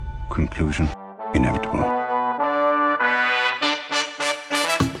Conclusion inevitable.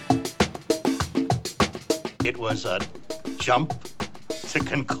 It was a jump to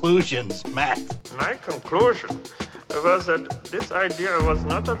conclusions, Matt. My conclusion was that this idea was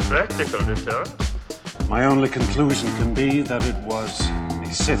not a practical deterrent. My only conclusion can be that it was a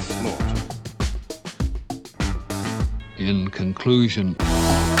Sith Lord. In conclusion.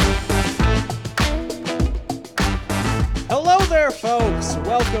 Hello there, folks!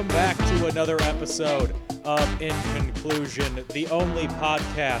 Welcome back to another episode of In Conclusion, the only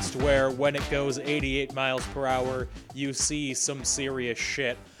podcast where when it goes 88 miles per hour, you see some serious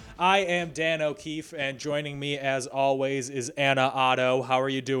shit. I am Dan O'Keefe, and joining me as always is Anna Otto. How are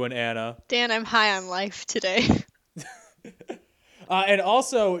you doing, Anna? Dan, I'm high on life today. And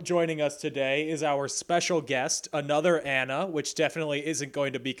also joining us today is our special guest, another Anna, which definitely isn't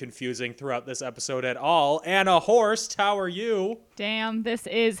going to be confusing throughout this episode at all. Anna Horst, how are you? Damn, this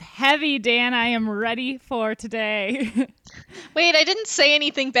is heavy, Dan. I am ready for today. Wait, I didn't say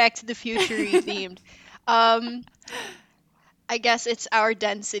anything Back to the Future themed. I guess it's our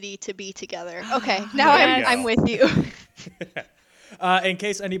density to be together. Okay, now Yes. I'm with you. In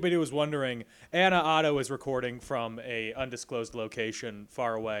case anybody was wondering, Anna Otto is recording from a undisclosed location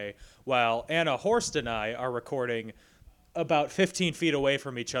far away, while Anna Horst and I are recording about 15 feet away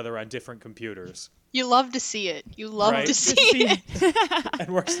from each other on different computers. You love to see it. You love Right. to see it.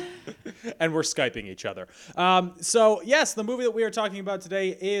 and we're Skyping each other. So yes, the movie that we are talking about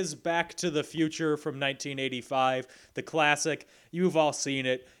today is Back to the Future from 1985, the classic. You've all seen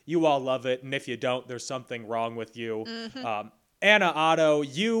it. You all love it. And if you don't, there's something wrong with you. Mm-hmm. Anna Otto,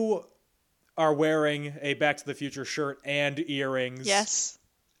 you are wearing a Back to the Future shirt and earrings. Yes.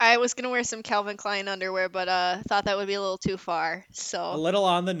 I was going to wear some Calvin Klein underwear, but thought that would be a little too far. A So little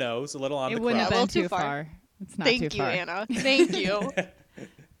on the nose, a little on It the wouldn't crotch. have a been little too too far. far. It's not thank too you, far. Anna. Thank you.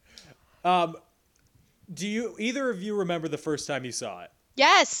 Do you either of you remember the first time you saw it?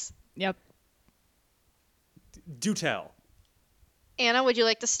 Yes. Yep. Do tell. Anna, would you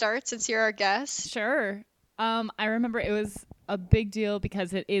like to start since you're our guest? Sure. I remember it was a big deal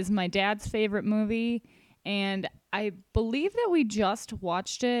because it is my dad's favorite movie, and I believe that we just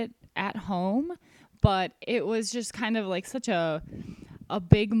watched it at home, but it was just kind of like such a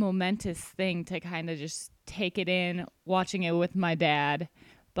big momentous thing to kind of just take it in, watching it with my dad.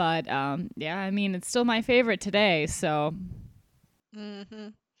 But yeah, I mean, it's still my favorite today, so Mm-hmm.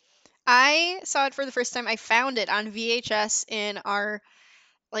 I saw it for the first time. I found it on VHS in our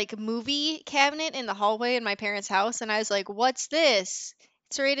movie cabinet in the hallway in my parents' house, and I was like, "What's this?"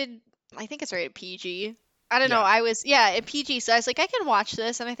 I think it's rated PG. I don't know. At PG. So I was like, I can watch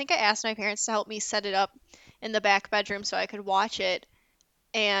this, and I think I asked my parents to help me set it up in the back bedroom so I could watch it,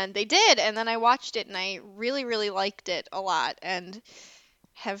 and they did. And then I watched it, and I really, really liked it a lot, and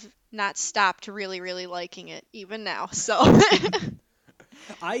have not stopped really, really liking it even now. So.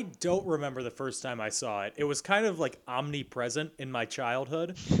 I don't remember the first time I saw it. It was kind of like omnipresent in my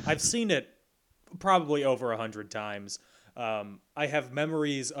childhood. I've seen it probably over 100 times. I have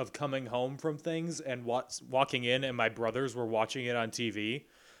memories of coming home from things and walking in, and my brothers were watching it on TV.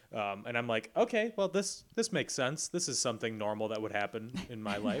 And I'm like, okay, well, this makes sense. This is something normal that would happen in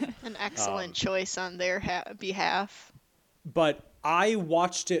my life. An excellent choice on their behalf. But I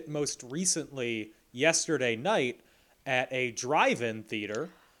watched it most recently yesterday night at a drive-in theater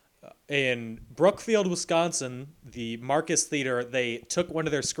in Brookfield, Wisconsin. The Marcus Theater, they took one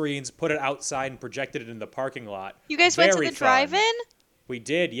of their screens, put it outside, and projected it in the parking lot. You guys went to Very the fun. drive-in? We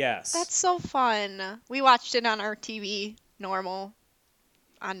did, yes. That's so fun. We watched it on our TV, normal,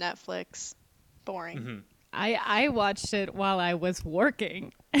 on Netflix. Boring. Mm-hmm. I watched it while I was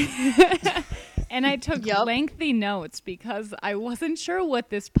working. And I took Yup. lengthy notes because I wasn't sure what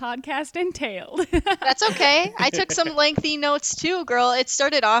this podcast entailed. That's okay. I took some lengthy notes too, girl. It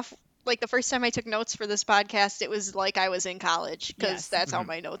started off like the first time I took notes for this podcast, it was like I was in college because Yes. that's how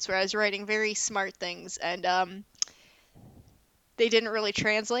my notes were. I was writing very smart things, and they didn't really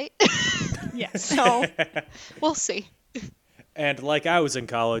translate. Yes. So we'll see. And like I was in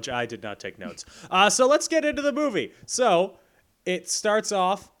college, I did not take notes. So let's get into the movie. So it starts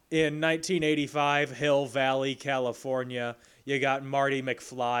off in 1985, Hill Valley, California. You got Marty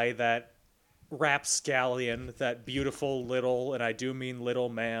McFly, that rapscallion, that beautiful little, and I do mean little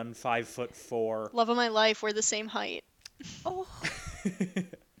man, 5'4". Love of my life. We're the same height. Oh.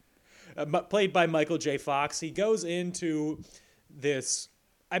 Played by Michael J. Fox. He goes into this,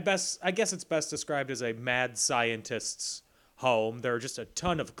 I guess it's best described as a mad scientist's home. There are just a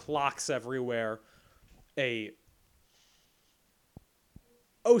ton of clocks everywhere. A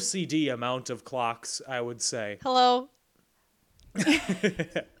OCD amount of clocks, I would say. Hello.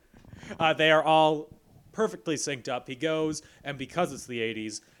 They are all perfectly synced up. He goes, and because it's the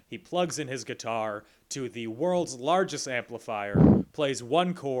 80s, he plugs in his guitar to the world's largest amplifier, plays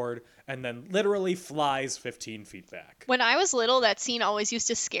one chord, and then literally flies 15 feet back. When I was little, that scene always used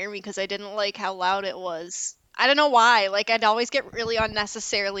to scare me because I didn't like how loud it was. I don't know why. Like, I'd always get really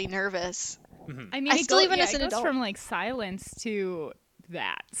unnecessarily nervous. I mean, I still even yeah, as an it goes adult. from like silence to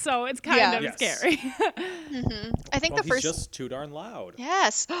that, so it's kind of Yes. scary. I think Well, the first. he's just too darn loud.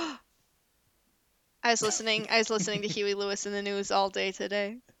 Yes. I was listening to Huey Lewis in the news all day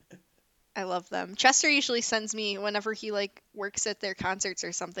today. I love them. Chester usually sends me whenever he like works at their concerts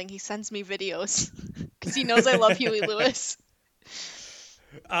or something. He sends me videos because he knows I love Huey Lewis.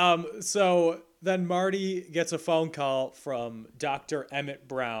 So then Marty gets a phone call from Dr. Emmett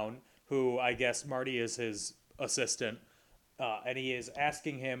Brown, who I guess Marty is his assistant, and he is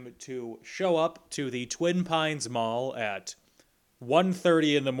asking him to show up to the Twin Pines Mall at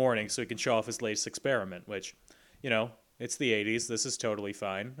 1:30 in the morning so he can show off his latest experiment, which, you know, it's the 80s. This is totally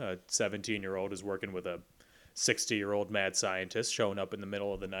fine. A 17-year-old is working with a 60-year-old mad scientist showing up in the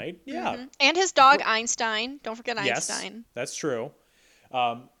middle of the night. Yeah. And his dog Einstein. Don't forget Yes, Einstein. that's true.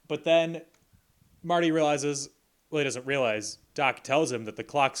 But then Marty realizes, well, he doesn't realize. Doc tells him that the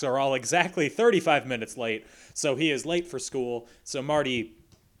clocks are all exactly 35 minutes late, so he is late for school. So Marty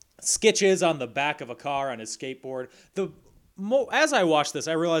skitches on the back of a car on his skateboard. As I watched this,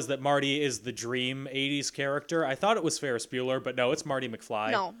 I realized that Marty is the dream 80s character. I thought it was Ferris Bueller, but no, it's Marty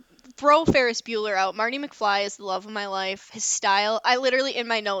McFly. No. Throw Ferris Bueller out. Marty McFly is the love of my life. His style, I literally, in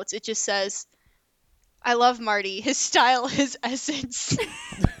my notes, it just says, I love Marty. His style, his essence.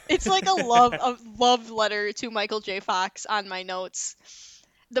 It's like a love letter to Michael J. Fox on my notes.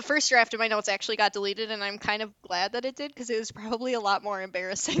 The first draft of my notes actually got deleted, and I'm kind of glad that it did because it was probably a lot more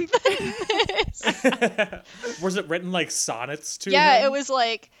embarrassing than this. Was it written like sonnets to Yeah, him? it was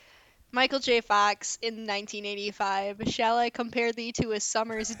like Michael J. Fox in 1985. Shall I compare thee to a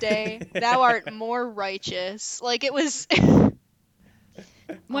summer's day? Thou art more righteous. Like it was.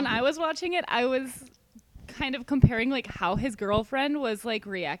 When I was watching it, I was kind of comparing like how his girlfriend was like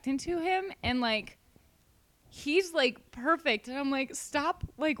reacting to him, and like he's like perfect, and I'm like, stop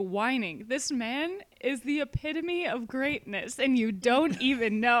like whining. This man is the epitome of greatness, and you don't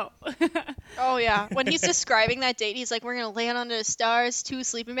even know. Oh yeah, when he's describing that date, he's like, "We're gonna land under the stars, 2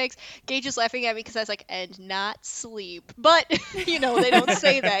 sleeping bags." Gage is laughing at me because I was like, "And not sleep," but you know they don't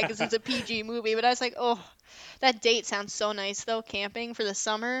say that because it's a PG movie. But I was like, "Oh, that date sounds so nice though. Camping for the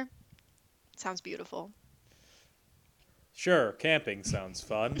summer, sounds beautiful." Sure, camping sounds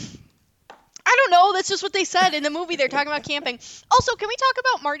fun. I don't know. That's just what they said in the movie. They're talking about camping. Also, can we talk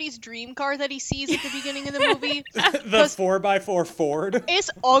about Marty's dream car that he sees at the beginning of the movie? The 4x4 Ford. It's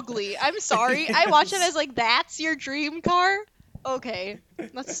ugly. I'm sorry. I watched it as like, that's your dream car? Okay.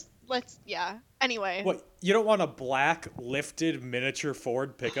 Let's yeah. Anyway. What, you don't want a black lifted miniature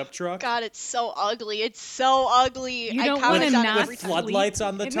Ford pickup truck? God, it's so ugly. It's so ugly. You I don't commented want to on it not every time. floodlights sleep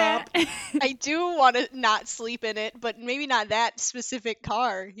on the in top? that? I do want to not sleep in it, but maybe not that specific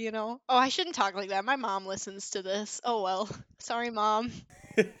car, you know? Oh, I shouldn't talk like that. My mom listens to this. Oh, well. Sorry, Mom.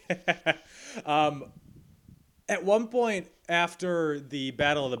 At one point after the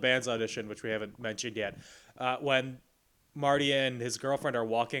Battle of the Bands audition, which we haven't mentioned yet, when Marty and his girlfriend are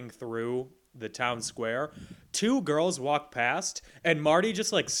walking through the town square, 2 girls walk past, and Marty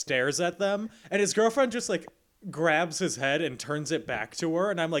just like stares at them, and his girlfriend just like grabs his head and turns it back to her,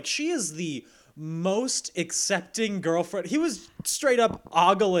 and I'm like, she is the most accepting girlfriend. He was straight up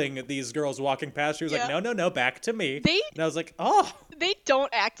ogling these girls walking past. She was like, Yeah. no, back to me. They- And I was like, oh, They don't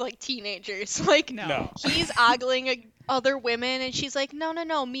act like teenagers. Like, no. he's ogling other women, and she's like,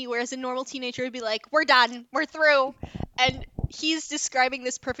 no, me. Whereas a normal teenager would be like, we're done. We're through. And he's describing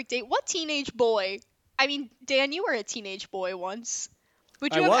this perfect date. What teenage boy? I mean, Dan, you were a teenage boy once.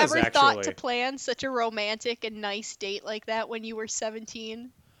 Would you I have was, ever thought actually. to plan such a romantic and nice date like that when you were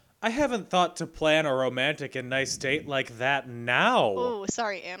 17? I haven't thought to plan a romantic and nice date like that now. Oh,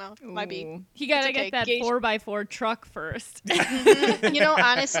 sorry, Anna. Might be. Ooh. He gotta It's okay. get that Gage- 4x4 truck first. You know,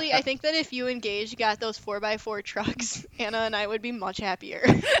 honestly, I think that if you and Gage got those 4x4 trucks, Anna and I would be much happier.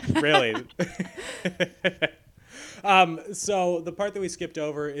 Really? So the part that we skipped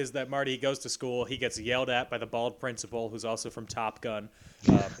over is that Marty goes to school. He gets yelled at by the bald principal, who's also from Top Gun,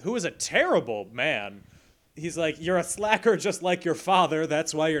 who is a terrible man. He's like, you're a slacker just like your father.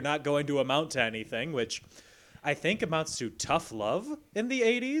 That's why you're not going to amount to anything, which I think amounts to tough love in the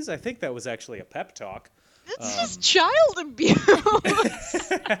 80s. I think that was actually a pep talk. It's just child abuse.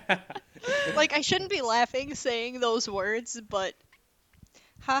 Like, I shouldn't be laughing saying those words, but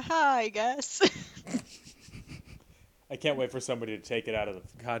haha, I guess. I can't wait for somebody to take it out of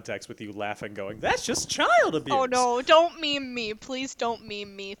the context with you laughing, going, "That's just child abuse." Oh no, don't meme me. Please don't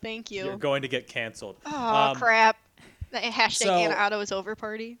meme me. Thank you. You're going to get canceled. Oh, crap. The hashtag so- Anna Otto is over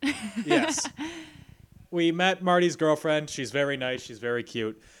party. Yes. We met Marty's girlfriend. She's very nice. She's very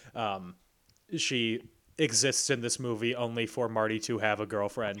cute. She exists in this movie only for Marty to have a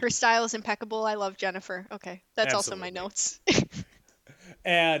girlfriend. Her style is impeccable. I love Jennifer. Okay, that's also my Absolutely. notes.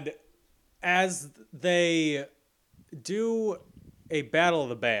 And as they do a Battle of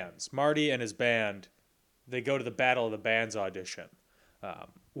the Bands, Marty and his band, they go to the Battle of the Bands audition,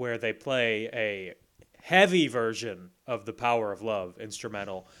 where they play a heavy version of The Power of Love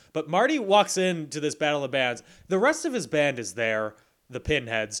instrumental. But Marty walks into this Battle of the Bands. The rest of his band is there, the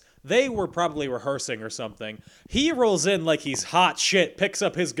Pinheads. They were probably rehearsing or something. He rolls in like he's hot shit, picks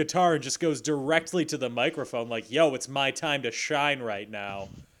up his guitar, and just goes directly to the microphone like, yo, it's my time to shine right now.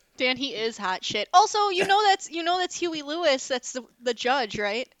 Dan, he is hot shit. Also, that's Huey Lewis. That's the judge,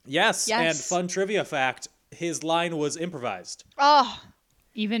 right? Yes, Yes. and fun trivia fact, his line was improvised. Oh,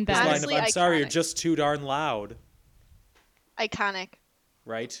 Even His better. line Honestly, of, I'm sorry, you're iconic. just too darn loud, iconic.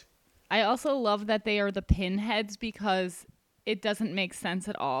 right? I also love that they are the Pinheads because it doesn't make sense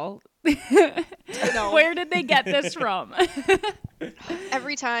at all. No. Where did they get this from?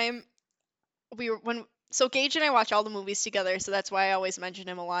 Every time so Gage and I watch all the movies together, so that's why I always mention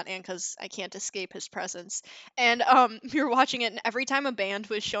him a lot, and because I can't escape his presence. And we were watching it, and every time a band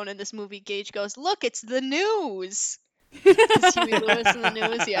was shown in this movie, Gage goes, "Look, it's the news." It's Huey Lewis in the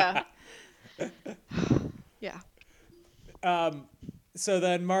news, yeah. Yeah. So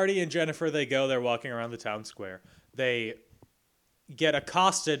then Marty and Jennifer, they're walking around the town square. They get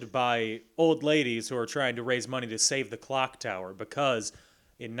accosted by old ladies who are trying to raise money to save the clock tower because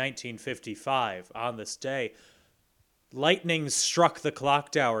in 1955, on this day, lightning struck the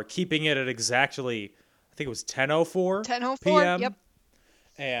clock tower, keeping it at exactly, I think it was 10:04 10:04, p.m. yep.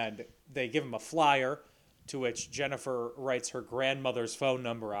 And they give him a flyer, to which Jennifer writes her grandmother's phone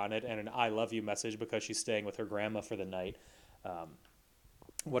number on it and an I love you message because she's staying with her grandma for the night.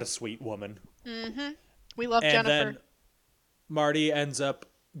 What a sweet woman. We love And Jennifer. then Marty ends up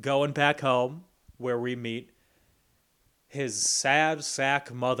going back home where we meet his sad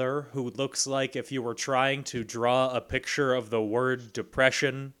sack mother, who looks like if you were trying to draw a picture of the word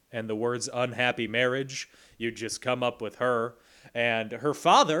depression and the words unhappy marriage, you'd just come up with her. And her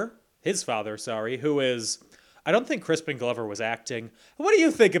father, his father, who is, I don't think Crispin Glover was acting. What do you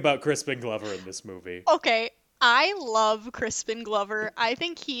think about Crispin Glover in this movie? Okay, I love Crispin Glover. I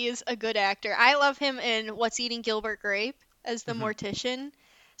think he is a good actor. I love him in What's Eating Gilbert Grape as the mortician.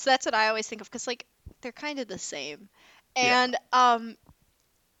 So that's what I always think of, because like they're kind of the same. And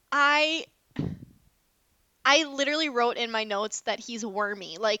I literally wrote in my notes that he's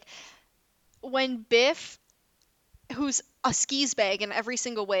wormy. Like when Biff, who's a skis bag in every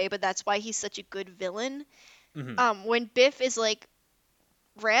single way, but that's why he's such a good villain. When Biff is like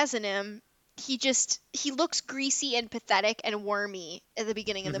razzing him, he looks greasy and pathetic and wormy at the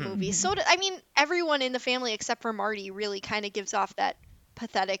beginning of the movie. So everyone in the family except for Marty really kind of gives off that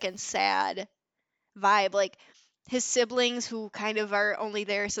pathetic and sad vibe. Like his siblings, who kind of are only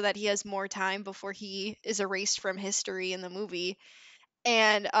there so that he has more time before he is erased from history in the movie,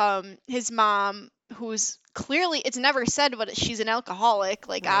 and his mom, who's clearly, it's never said, but she's an alcoholic,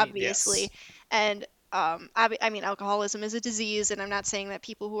 like Right, obviously. yes. And alcoholism is a disease, and I'm not saying that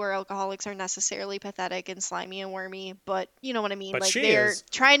people who are alcoholics are necessarily pathetic and slimy and wormy, but you know what I mean. But like she they're is.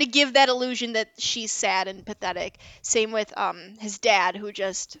 trying to give that illusion that she's sad and pathetic. Same with his dad, who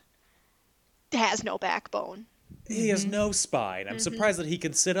just has no backbone. He has no spine. I'm surprised that he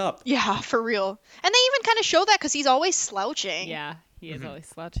can sit up. Yeah, for real. And they even kind of show that because he's always slouching. Yeah, he is always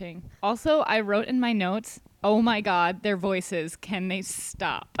slouching. Also, I wrote in my notes, oh my god, their voices, can they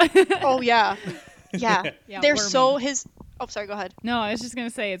stop? Oh yeah. Yeah. Yeah, They're wormy. so oh, sorry, go ahead. No, I was just going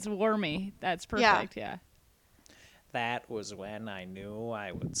to say it's wormy. That's perfect, yeah. That was when I knew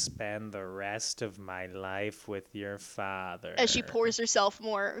I would spend the rest of my life with your father. As she pours herself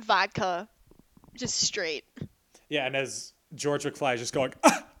more vodka, just straight. Yeah, and as George McFly is just going,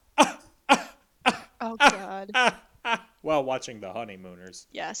 Oh god. while watching The Honeymooners.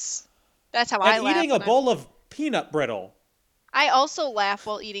 Yes. That's how I And laugh. eating a bowl of peanut brittle. I also laugh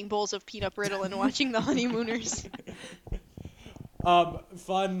while eating bowls of peanut brittle and watching The Honeymooners.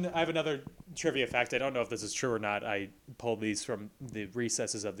 Fun. I have another trivia fact. I don't know if this is true or not. I pulled these from the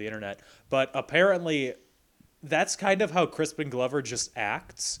recesses of the internet. But apparently, that's kind of how Crispin Glover just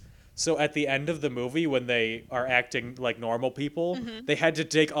acts. So at the end of the movie, when they are acting like normal people, they had to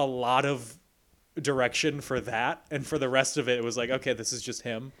take a lot of direction for that. And for the rest of it, it was like, okay, this is just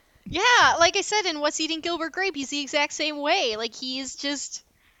him. Yeah, like I said in What's Eating Gilbert Grape, he's the exact same way. Like, he's just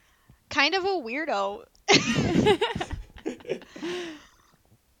kind of a weirdo.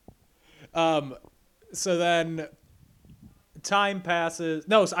 So then time passes.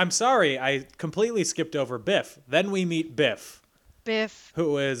 No, I'm sorry. I completely skipped over Biff. Then we meet Biff, Biff.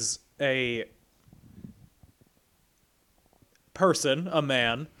 who is a person, a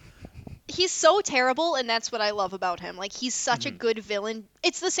man. He's so terrible, and that's what I love about him. Like, he's such a good villain.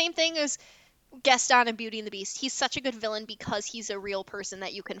 It's the same thing as Gaston in Beauty and the Beast. He's such a good villain because he's a real person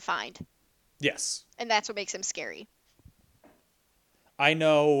that you can find. Yes. And that's what makes him scary. I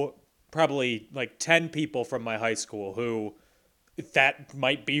know probably like 10 people from my high school who that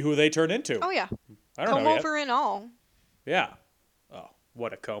might be who they turn into. Oh, yeah. I don't Comb know yet. over and all. Yeah. Oh,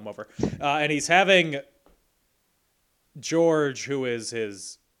 what a comb over. And he's having George, who is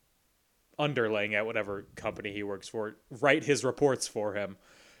his underling at whatever company he works for, write his reports for him.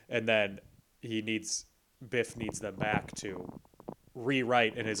 And then Biff needs them back to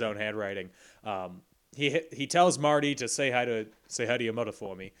rewrite in his own handwriting. He tells Marty to say hi to your mother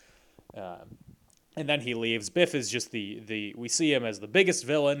for me. And then he leaves. Biff is just we see him as the biggest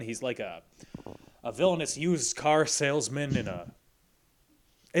villain. He's like a villainous used car salesman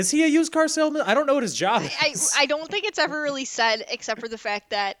is he a used car salesman? I don't know what his job is. I don't think it's ever really said, except for the fact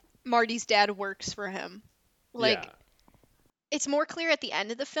that Marty's dad works for him. Like, Yeah. it's more clear at the end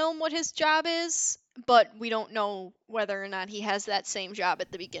of the film what his job is, but we don't know whether or not he has that same job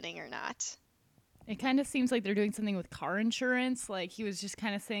at the beginning or not. It kind of seems like they're doing something with car insurance. Like, he was just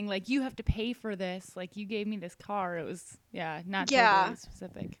kind of saying, like, you have to pay for this. Like, you gave me this car. It was, not totally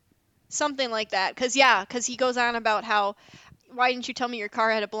specific. Something like that. Because he goes on about how, why didn't you tell me your car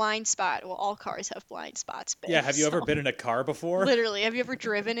had a blind spot? Well, all cars have blind spots, Biff. Yeah, have you ever been in a car before? Literally, have you ever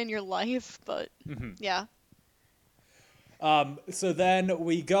driven in your life? But, yeah. So then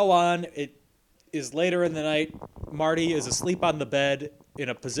we go on. It is later in the night. Marty is asleep on the bed in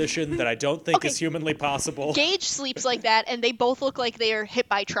a position that I don't think is humanly possible. Gage sleeps like that, and they both look like they are hit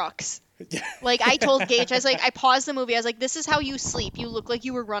by trucks. Like, I told Gage, I paused the movie, I was like, this is how you sleep. You look like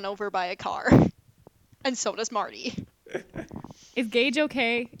you were run over by a car. And so does Marty. Is Gage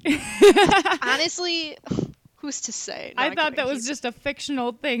okay? Honestly, who's to say? No, I thought that kidding. was just a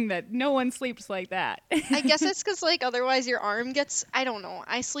fictional thing that no one sleeps like that. I guess it's because, like, otherwise your arm gets, I don't know.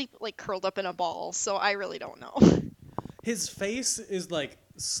 I sleep, like, curled up in a ball, so I really don't know. His face is like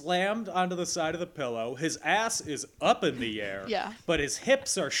slammed onto the side of the pillow. His ass is up in the air. Yeah. But his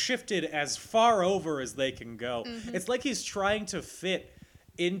hips are shifted as far over as they can go. It's like he's trying to fit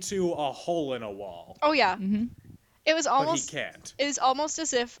into a hole in a wall. Oh, yeah. It was But almost, he can't. it was almost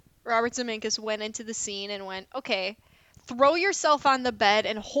as if Robert Zemeckis went into the scene and went, okay, throw yourself on the bed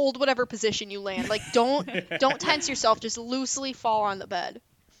and hold whatever position you land. Like, don't tense yourself. Just loosely fall on the bed.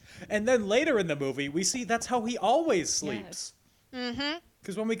 And then later in the movie, we see that's how he always sleeps. Mm-hmm.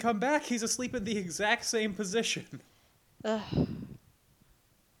 Because when we come back, he's asleep in the exact same position. Ugh.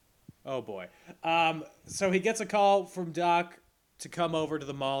 Oh, boy. So he gets a call from Doc to come over to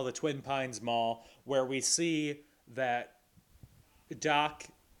the mall, the Twin Pines Mall, where we see that Doc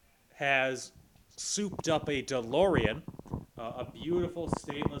has souped up a DeLorean, a beautiful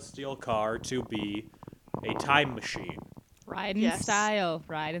stainless steel car, to be a time machine. Ride in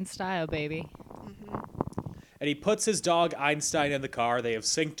style, baby. And he puts his dog Einstein in the car. They have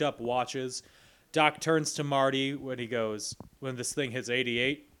synced up watches. Doc turns to Marty when this thing hits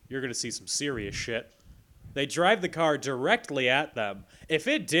 88, you're going to see some serious shit. They drive the car directly at them. If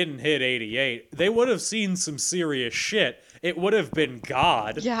it didn't hit 88, they would have seen some serious shit. It would have been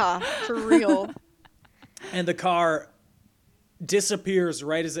God. Yeah, for real. And the car disappears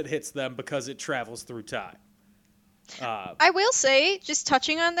right as it hits them because it travels through time. I will say, just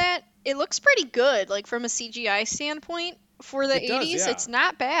touching on that, it looks pretty good. Like, from a CGI standpoint, for the It does, 80s, yeah. it's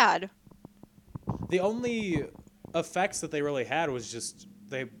not bad. The only effects that they really had was just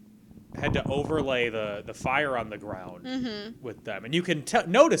they had to overlay the fire on the ground with them. And you can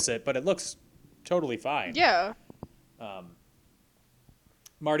notice it, but it looks totally fine. Yeah.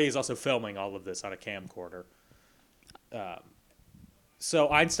 Marty is also filming all of this on a camcorder. So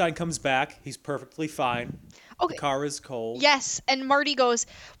Einstein comes back. He's perfectly fine. Okay. The car is cold. Yes, and Marty goes,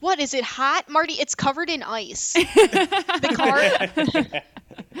 "What, is it hot? Marty, it's covered in ice." The car...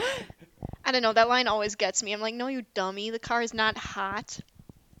 I don't know, that line always gets me. I'm like, no, you dummy, the car is not hot.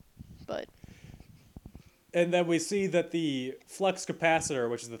 But... And then we see that the flux capacitor,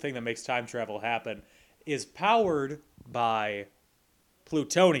 which is the thing that makes time travel happen, is powered by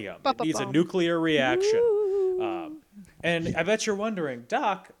plutonium. It needs a nuclear reaction. And I bet you're wondering,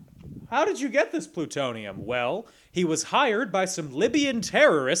 Doc, How did you get this plutonium? Well, he was hired by some Libyan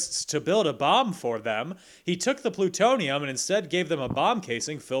terrorists to build a bomb for them. He took the plutonium and instead gave them a bomb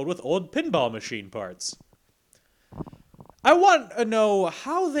casing filled with old pinball machine parts. I want to know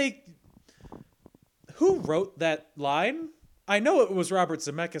who wrote that line? I know it was Robert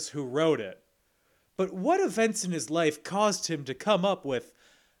Zemeckis who wrote it, but what events in his life caused him to come up with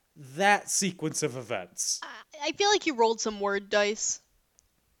that sequence of events? I feel like you rolled some word dice.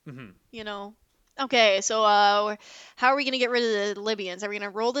 You know? Okay, so how are we going to get rid of the Libyans? Are we going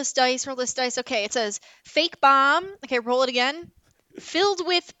to roll this dice, Okay, it says fake bomb. Okay, roll it again. Filled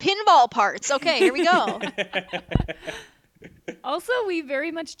with pinball parts. Okay, here we go. Also, we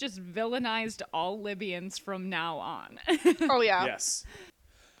very much just villainized all Libyans from now on. Oh, yeah. Yes.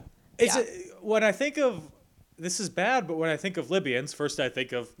 Yeah. When I think of, this is bad, but when I think of Libyans, first I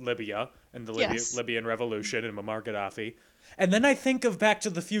think of Libya and the Yes. Libyan Revolution and Muammar Gaddafi. And then I think of Back to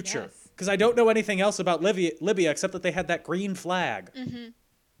the Future. Yes. Because I don't know anything else about Libya except that they had that green flag.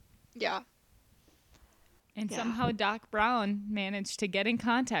 Yeah. And Yeah. somehow Doc Brown managed to get in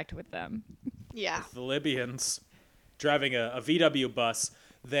contact with them. Yeah. The Libyans driving a VW bus.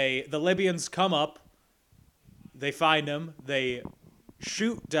 The Libyans come up. They find him. They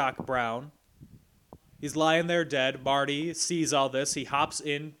shoot Doc Brown. He's lying there dead. Marty sees all this. He hops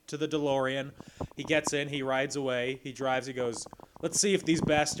into the DeLorean. He gets in. He rides away. He drives. He goes, let's see if these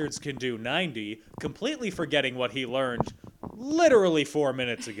bastards can do 90, completely forgetting what he learned literally 4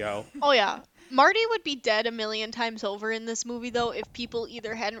 minutes ago. Oh, yeah. Marty would be dead a million times over in this movie, though, if people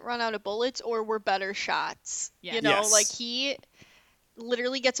either hadn't run out of bullets or were better shots. Yeah. You know, Yes. like he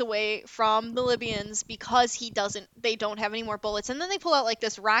literally gets away from the Libyans because they don't have any more bullets. And then they pull out like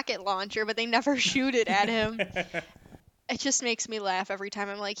this rocket launcher, but they never shoot it at him. It just makes me laugh every time.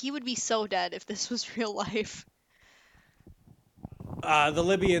 I'm like, he would be so dead if this was real life. The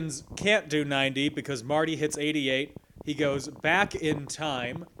Libyans can't do 90 because Marty hits 88. He goes back in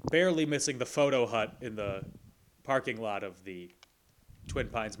time, barely missing the photo hut in the parking lot of the Twin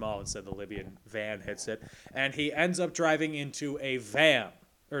Pines Mall. Instead, the Libyan van hits it. And he ends up driving into a van.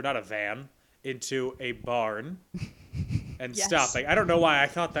 Or not a van, into a barn. And Yes. stopping. I don't know why I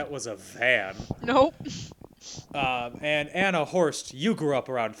thought that was a van. Nope. And Anna Horst, you grew up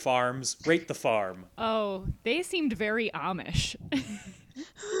around farms. Rate the farm. Oh, they seemed very Amish.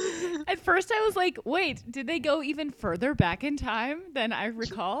 At first I was like, wait, did they go even further back in time than I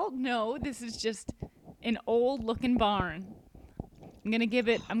recall? No, this is just an old looking barn. I'm gonna give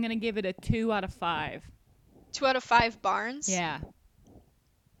it a 2 out of 5. 2 out of 5 barns? Yeah.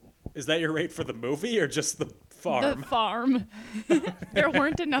 Is that your rate for the movie or just the farm? The farm. There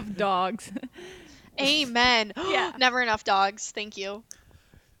weren't enough dogs. Amen. Yeah. Never enough dogs. Thank you.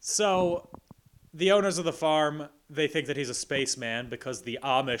 So, the owners of the farm, they think that he's a spaceman because the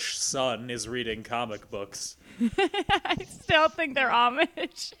Amish son is reading comic books. I still think they're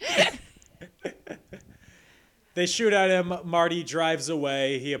Amish. They shoot at him. Marty drives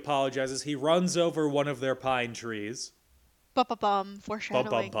away. He apologizes. He runs over one of their pine trees. Bum. Bum,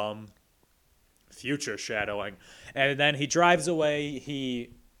 Foreshadowing. bum, bum. Future shadowing. And then he drives away.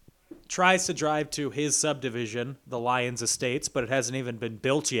 He tries to drive to his subdivision, the Lyons Estates, but it hasn't even been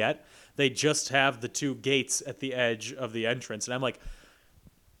built yet. They just have the 2 gates at the edge of the entrance. And I'm like,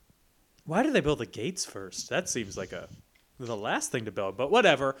 why did they build the gates first? That seems like the last thing to build. But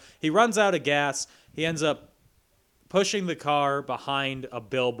whatever. He runs out of gas. He ends up pushing the car behind a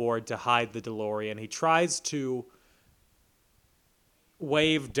billboard to hide the DeLorean. He tries to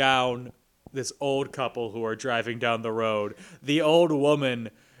wave down this old couple who are driving down the road. The old woman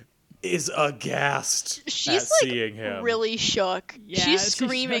is aghast at She's seeing him. like really shook. Yeah, She's she's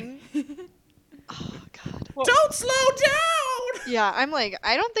screaming. Oh, God. Don't slow down! Yeah, I'm like,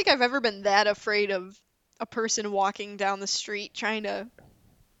 I don't think I've ever been that afraid of a person walking down the street trying to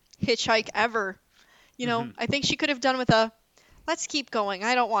hitchhike ever. You know, I think she could have done with let's keep going.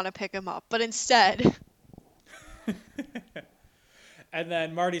 I don't want to pick him up. But instead, And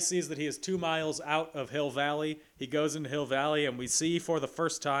then Marty sees that he is 2 miles out of Hill Valley. He goes into Hill Valley, and we see for the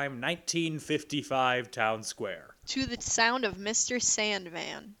first time 1955 Town Square. to the sound of Mr.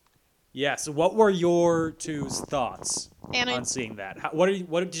 Sandman. Yes. What were your 2's thoughts Anna- on seeing that? What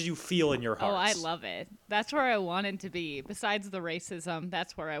did you feel in your Oh, I hearts? love it. That's where I wanted to be. Besides the racism,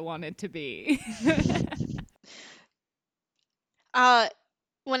 that's where I wanted to be.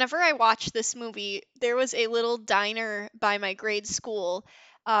 Whenever I watched this movie, there was a little diner by my grade school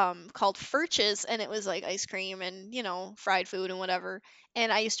called Furch's, and it was like ice cream and, you know, fried food and whatever.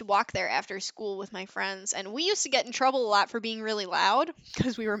 And I used to walk there after school with my friends, and we used to get in trouble a lot for being really loud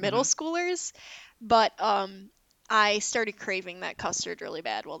because we were middle schoolers. But I started craving that custard really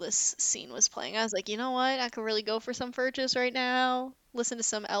bad while this scene was playing. I was like, you know what? I could really go for some Furchess right now. Listen to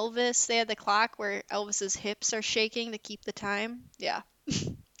some Elvis. They had the clock where Elvis's hips are shaking to keep the time. Yeah.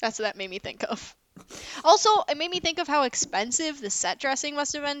 That's what that made me think of. Also, it made me think of how expensive the set dressing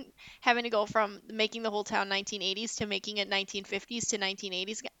must have been, having to go from making the whole town 1980s to making it 1950s to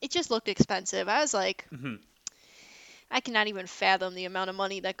 1980s. It just looked expensive. I was like, I cannot even fathom the amount of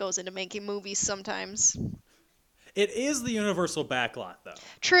money that goes into making movies sometimes. It is the Universal backlot, though.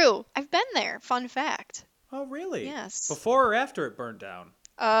 True. I've been there. Fun fact. Oh, really? Yes. Before or after it burned down?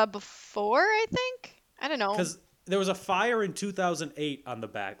 Before, I think? I don't know. Because there was a fire in 2008 on the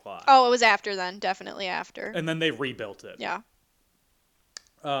backlot. Oh, it was after then. Definitely after. And then they rebuilt it. Yeah.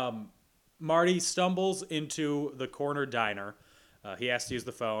 Marty stumbles into the corner diner. He has to use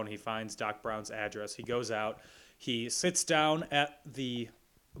the phone. He finds Doc Brown's address. He goes out. He sits down at the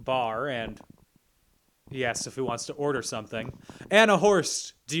bar and he asks if he wants to order something. Anna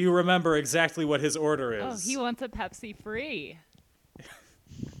Horst, do you remember exactly what his order is? Oh, he wants a Pepsi free.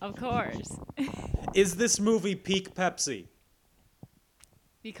 Of course. Is this movie peak Pepsi?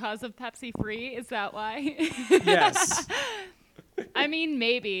 Because of Pepsi free? Is that why? Yes. I mean,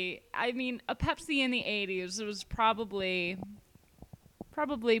 maybe. I mean, a Pepsi in the 80s was probably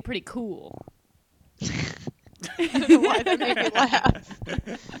pretty cool. I don't know why that made me laugh.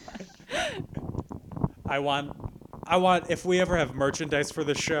 I want if we ever have merchandise for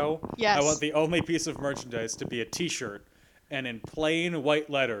the show, Yes. I want the only piece of merchandise to be a t-shirt and in plain white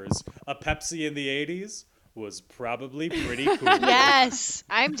letters, a Pepsi in the 80s was probably pretty cool. Yes.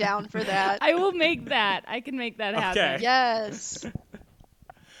 I'm down for that. I will make that. I can make that happen. Okay. Yes.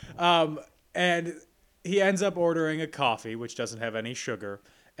 And he ends up ordering a coffee, which doesn't have any sugar.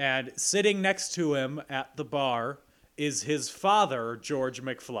 And sitting next to him at the bar is his father, George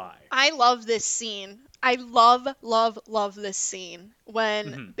McFly. I love this scene. I love, love, love this scene.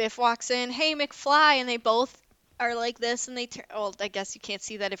 When Biff walks in, hey, McFly, and they both are like this, and they turn. Well, I guess you can't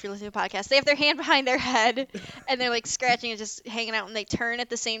see that if you're listening to a podcast. They have their hand behind their head, and they're like scratching and just hanging out, and they turn at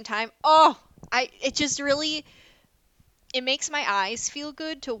the same time. Oh, it just really, it makes my eyes feel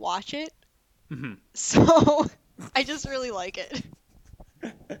good to watch it. So I just really like it.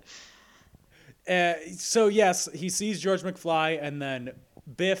 So yes, he sees George McFly, and then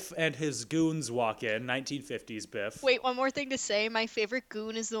Biff and his goons walk in. 1950s Biff. Wait, one more thing to say. My favorite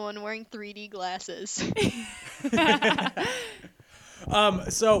goon is the one wearing 3D glasses.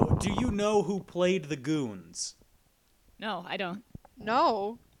 So do you know who played the goons? No, I don't.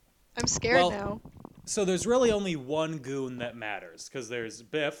 No. I'm scared Well, now. So there's really only one goon that matters, because there's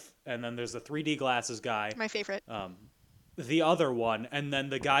Biff, and then there's the 3D glasses guy. My favorite. The other one, and then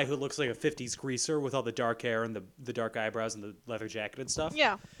the guy who looks like a 50s greaser with all the dark hair and the dark eyebrows and the leather jacket and stuff.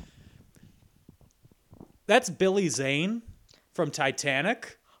 Yeah. That's Billy Zane from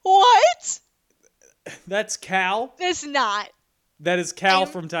Titanic. What? That's Cal. It's not. That is Cal I'm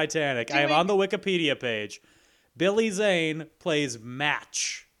from Titanic. I am doing- on the Wikipedia page. Billy Zane plays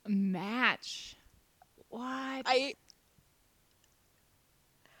Match. Match. What?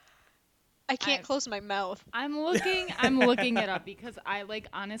 I can't close my mouth. I'm looking it up because I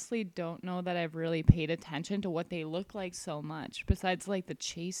honestly don't know that I've really paid attention to what they look like so much besides the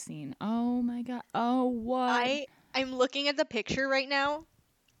chase scene. Oh my god. Oh, what? I'm looking at the picture right now.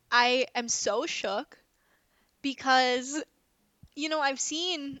 I am so shook because I've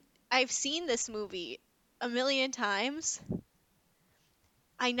seen this movie a million times.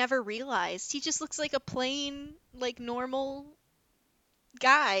 I never realized he just looks like a plain normal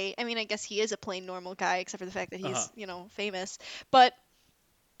guy. I mean, I guess he is a plain normal guy except for the fact that he's, famous. But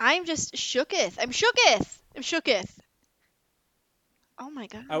I'm just shooketh. I'm shooketh. Oh my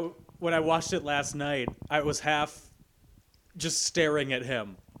god. When I watched it last night, I was half just staring at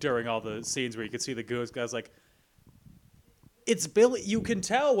him during all the scenes where you could see the goons. I was like, it's Billy. You can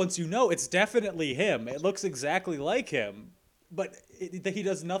tell once you know it's definitely him. It looks exactly like him. But he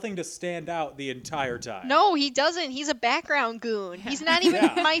does nothing to stand out the entire time. No, he doesn't. He's a background goon. He's not even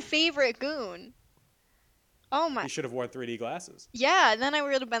my favorite goon. Oh my. He should have worn 3D glasses. Yeah, and then I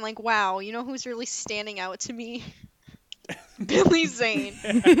would have been like, wow, you know who's really standing out to me? Billy Zane.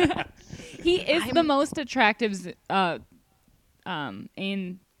 He is the most attractive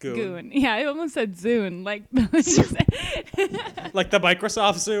in Goon. Yeah, I almost said Zune. Like the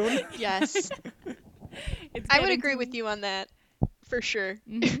Microsoft Zune? Yes. I would agree with you on that. For sure.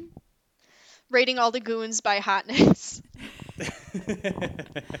 Mm-hmm. Rating all the goons by hotness.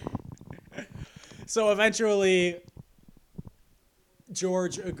 So eventually,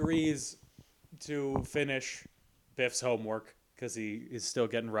 George agrees to finish Biff's homework because he is still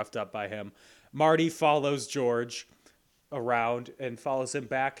getting roughed up by him. Marty follows George around and follows him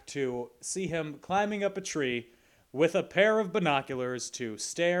back to see him climbing up a tree with a pair of binoculars to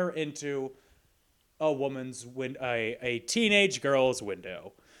stare into a teenage girl's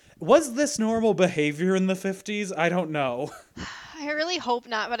window. Was this normal behavior in the 50s? I don't know. I really hope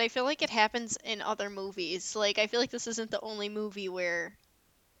not, but I feel like it happens in other movies. Like, I feel like this isn't the only movie where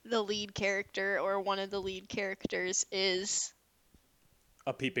the lead character or one of the lead characters is...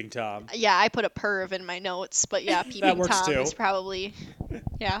 A peeping Tom. Yeah, I put a perv in my notes, but yeah, peeping works Tom too. is probably...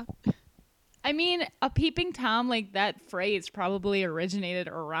 Yeah. I mean, a peeping Tom, like that phrase probably originated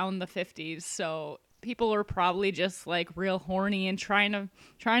around the 50s, so people were probably just like real horny and trying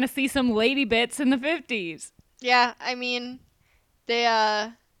to see some lady bits in the 50s. Yeah, I mean,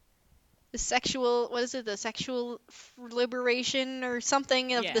 the sexual, what is it, the sexual liberation or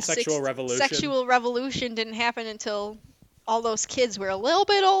something of the Sexual revolution. Sexual revolution didn't happen until all those kids were a little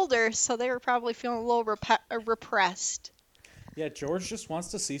bit older, so they were probably feeling a little repressed. Yeah, George just wants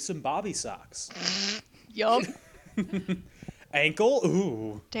to see some bobby socks. Yup. Ankle?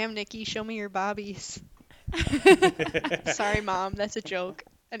 Ooh. Damn, Nikki, show me your bobbies. Sorry, Mom, that's a joke.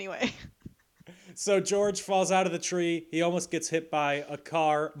 Anyway. So George falls out of the tree. He almost gets hit by a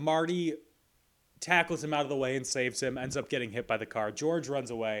car. Marty tackles him out of the way and saves him, ends up getting hit by the car. George runs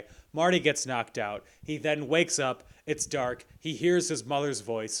away. Marty gets knocked out. He then wakes up. It's dark. He hears his mother's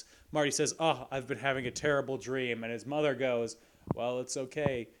voice. Marty says, "Oh, I've been having a terrible dream." And his mother goes, "Well, it's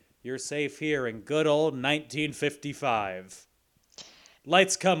okay. You're safe here in good old 1955.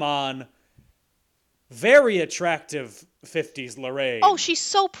 Lights come on. Very attractive 50s Lorraine. Oh, she's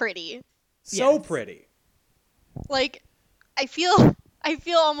so pretty. So Yes. pretty. Like, I feel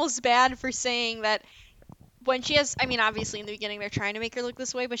almost bad for saying that when she has, I mean, obviously in the beginning they're trying to make her look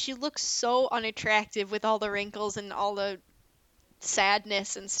this way, but she looks so unattractive with all the wrinkles and all the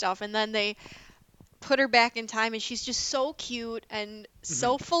sadness and stuff, and then they put her back in time and she's just so cute and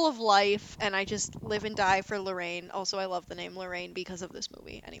so full of life, and I just live and die for Lorraine. Also, I love the name Lorraine because of this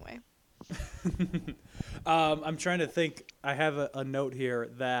movie. Anyway. I'm trying to think. I have a note here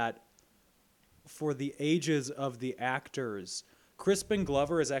that for the ages of the actors, Crispin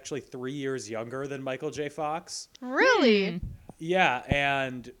Glover is actually 3 years younger than Michael J. Fox. Really? Yeah,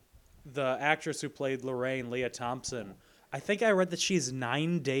 and the actress who played Lorraine, Leah Thompson, I think I read that she's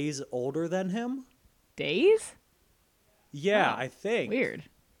 9 days older than him. Days? Yeah, Oh, I think. Weird.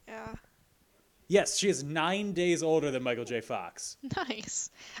 Yeah. Yes, she is 9 days older than Michael J. Fox.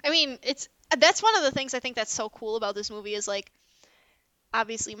 Nice. I mean, that's one of the things I think that's so cool about this movie is, like,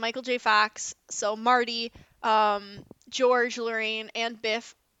 obviously Michael J. Fox, so Marty, George, Lorraine, and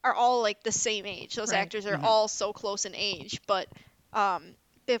Biff are all like the same age. Those Right. actors are all so close in age, but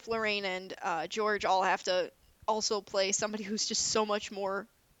Biff, Lorraine, and George all have to also play somebody who's just so much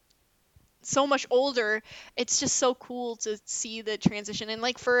older. It's just so cool to see the transition, and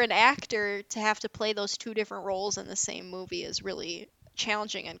like for an actor to have to play those two different roles in the same movie is really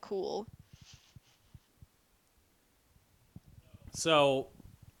challenging and cool. So,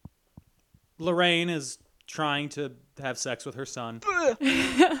 Lorraine is trying to have sex with her son.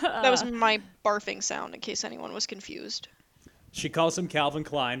 That was my barfing sound, in case anyone was confused. She calls him Calvin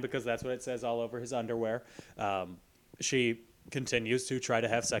Klein because that's what it says all over his underwear. She continues to try to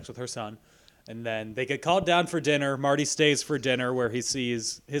have sex with her son. And then they get called down for dinner. Marty stays for dinner where he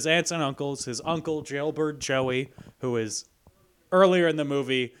sees his aunts and uncles, his uncle, Jailbird Joey, who is earlier in the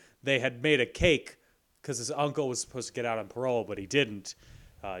movie, they had made a cake because his uncle was supposed to get out on parole, but he didn't.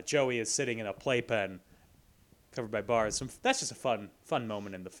 Joey is sitting in a playpen covered by bars. That's just a fun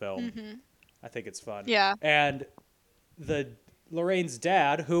moment in the film. I think it's fun. Yeah. And Lorraine's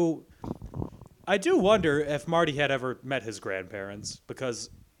dad, who I do wonder if Marty had ever met his grandparents,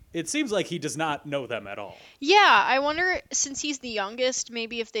 because it seems like he does not know them at all. Yeah, I wonder, since he's the youngest,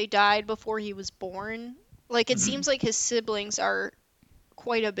 maybe if they died before he was born. Like, it seems like his siblings are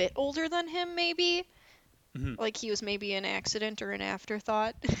quite a bit older than him, maybe. Like, he was maybe an accident or an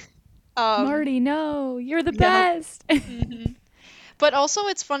afterthought. Marty, no, you're the yeah. best. But also,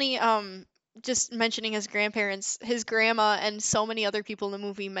 it's funny, just mentioning his grandparents, his grandma and so many other people in the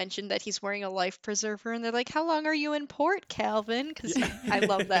movie mentioned that he's wearing a life preserver, and they're like, "How long are you in port, Calvin?" Because I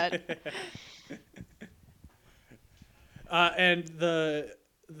love that. And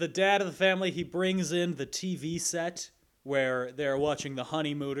the dad of the family, he brings in the TV set where they're watching the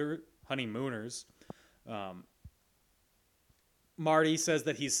Honeymooners. Marty says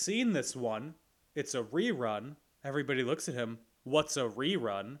that he's seen this one. It's a rerun. Everybody looks at him. What's a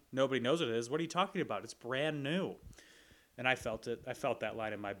rerun? Nobody knows what it is. What are you talking about? It's brand new. And I felt it. I felt that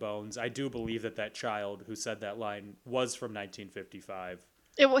line in my bones. I do believe that child who said that line was from 1955.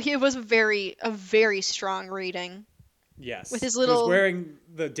 It was a very strong reading. Yes. With his He little- was wearing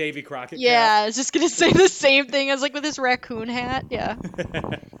the Davy Crockett Yeah, I was just gonna say the same thing as like with his raccoon hat. Yeah.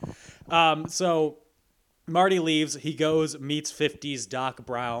 cap. So Marty leaves. He goes, meets 50s Doc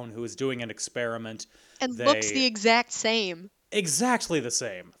Brown, who is doing an experiment. And looks the exact same. Exactly the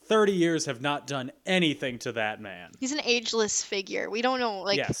same. 30 years have not done anything to that man. He's an ageless figure. We don't know.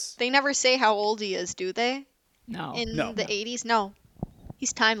 Like, Yes. they never say how old he is, do they? No. In No. the 80s? No.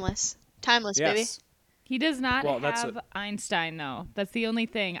 He's timeless. Timeless, baby. Yes. He does not Well, that's have Einstein, though. That's the only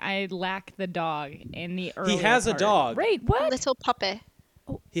thing. I lack the dog in the early. has a dog. Wait, what? Little puppy.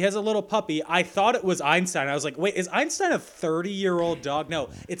 He has a little puppy. I thought it was Einstein. I was like, wait, is Einstein a 30-year-old dog? No,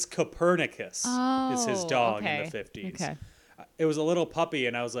 it's Copernicus is his Oh, dog okay. in the 50s. Okay. It was a little puppy,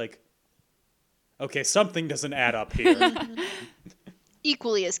 and I was like, okay, something doesn't add up here.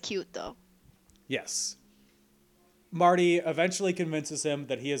 Equally as cute, though. Yes. Marty eventually convinces him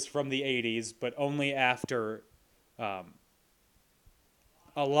that he is from the 80s, but only after a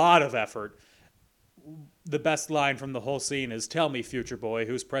lot of effort. The best line from the whole scene is, "Tell me, future boy,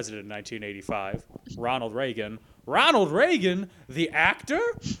 who's president in 1985? Ronald Reagan." Ronald Reagan, the actor?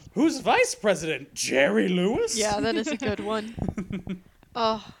 Who's vice president? Jerry Lewis? Yeah, that is a good one.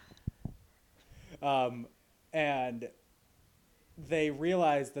 Oh, And they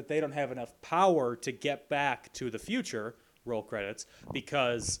realize that they don't have enough power to get back to the future, roll credits,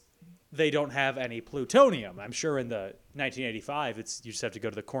 because they don't have any plutonium. I'm sure in the 1985, you just have to go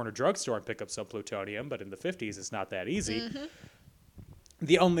to the corner drugstore and pick up some plutonium, but in the 50s, it's not that easy.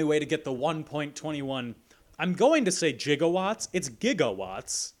 The only way to get the 1.21, I'm going to say gigawatts, it's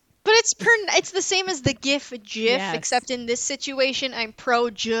gigawatts. but it's the same as the GIF GIF, Yes. except in this situation, I'm pro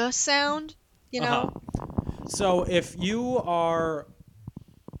J sound. You know, So if you are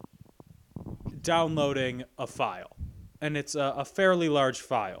downloading a file, and it's a fairly large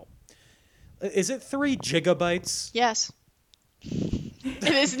file, is it 3 gigabytes? yes, it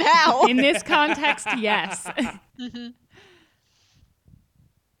is now. In this context, yes.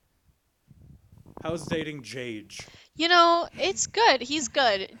 How's dating Jage? You know, it's good. He's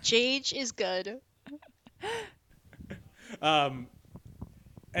good. Jage is good.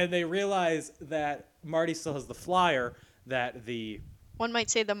 And they realize that Marty still has the flyer that the... One might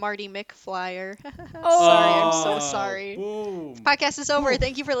say the Marty McFlyer. Oh. Sorry, I'm so sorry. Boom. Podcast is over.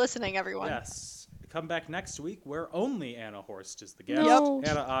 Thank you for listening, everyone. Yes. Come back next week where only Anna Horst is the guest. No.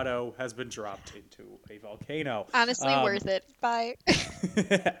 Anna Otto has been dropped into a volcano. Honestly, worth it. Bye.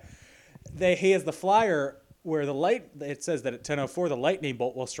 He has the flyer where it says that at 10:04 the lightning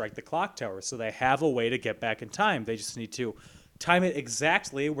bolt will strike the clock tower. So they have a way to get back in time. They just need to time it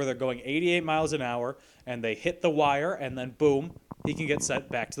exactly where they're going 88 miles an hour and they hit the wire and then boom, he can get sent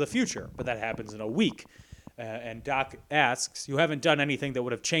back to the future. But that happens in a week. And Doc asks, you haven't done anything that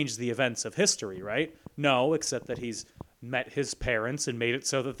would have changed the events of history, right? No, except that he's met his parents and made it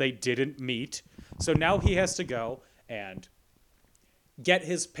so that they didn't meet. So now he has to go and get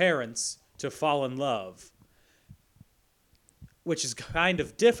his parents to fall in love, which is kind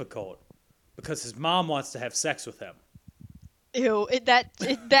of difficult because his mom wants to have sex with him. Ew,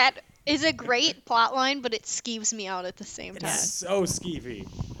 that is a great plot line, but it skeeves me out at the same time. It's so skeevy.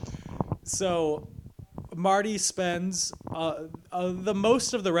 So Marty spends the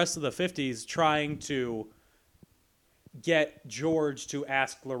most of the rest of the 50s trying to get George to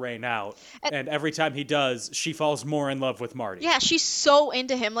ask Lorraine out. And every time he does, she falls more in love with Marty. Yeah, she's so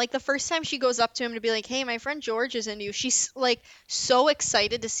into him. Like the first time she goes up to him to be like, "Hey, my friend George is into you." She's like so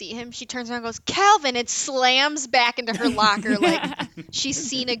excited to see him. She turns around and goes, "Calvin," and slams back into her locker like she's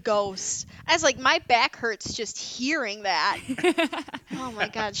seen a ghost. I was like, my back hurts just hearing that. Oh my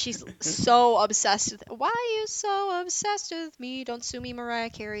god, she's so obsessed with. Why are you so obsessed with me? Don't sue me, Mariah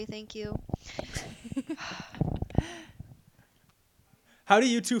Carey. Thank you. How do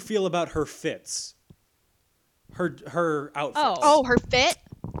you two feel about her fits? Her outfits. Oh, her fit?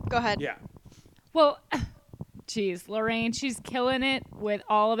 Go ahead. Yeah. Well, geez, Lorraine, she's killing it with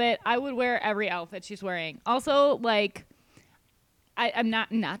all of it. I would wear every outfit she's wearing. Also, like, I'm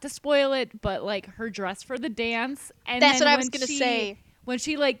not to spoil it, but like her dress for the dance, and That's then what I was when gonna say. When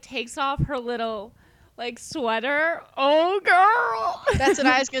she like takes off her little like sweater, oh girl. That's what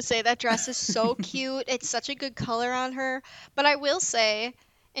I was gonna say. That dress is so cute. It's such a good color on her. But I will say,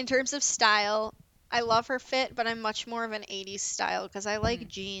 in terms of style, I love her fit, but I'm much more of an 80s style because I like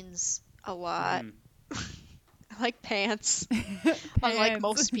jeans a lot. I like pants, unlike Pants.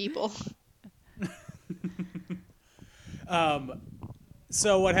 most people.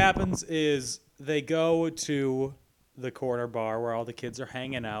 So what happens is they go to the corner bar where all the kids are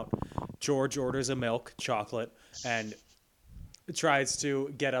hanging out. George orders a milk chocolate and tries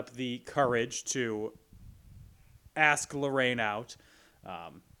to get up the courage to ask Lorraine out.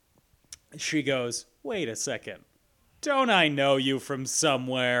 She goes, "Wait a second. Don't I know you from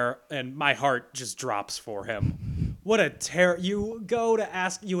somewhere?" And my heart just drops for him. What a you go to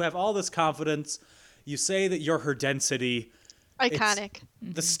ask, you have all this confidence. You say that you're her density. Iconic.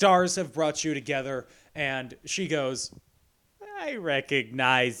 The stars have brought you together. And she goes, "I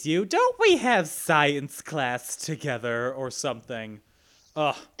recognize you. Don't we have science class together or something?"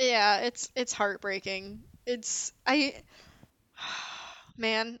 Ugh. Yeah, it's heartbreaking.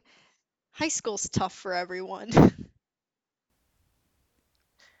 Man, high school's tough for everyone.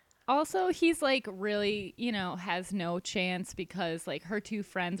 Also, he's like really, has no chance because like her two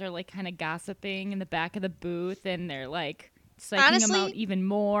friends are like kind of gossiping in the back of the booth and they're like psyching him out even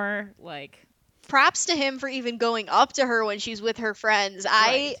more. Like, props to him for even going up to her when she's with her friends.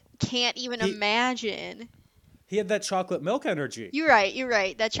 Right. I can't even imagine. He had that chocolate milk energy. You're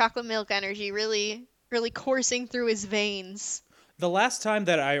right. That chocolate milk energy really, really coursing through his veins. The last time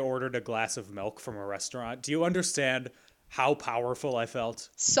that I ordered a glass of milk from a restaurant, do you understand how powerful I felt?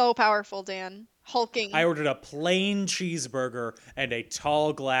 So powerful, Dan. Hulking. I ordered a plain cheeseburger and a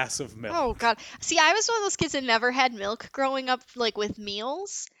tall glass of milk. Oh, God. See, I was one of those kids that never had milk growing up, like, with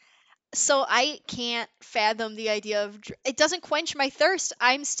meals. So I can't fathom the idea of... It doesn't quench my thirst.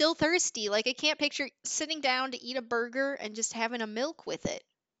 I'm still thirsty. Like, I can't picture sitting down to eat a burger and just having a milk with it.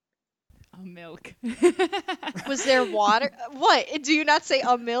 a milk. Was there water? What? Do you not say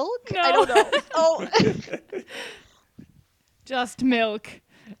a milk? No. I don't know. Oh, Just milk.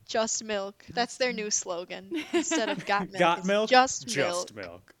 just milk. That's their new slogan. Instead of got milk. Got it's milk? Just milk. Just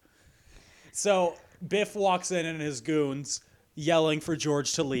milk. So Biff walks in and his goons yelling for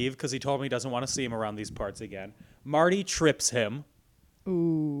George to leave because he told him he doesn't want to see him around these parts again. Marty trips him.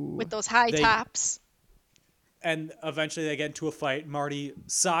 Ooh. With those high tops. And eventually they get into a fight. Marty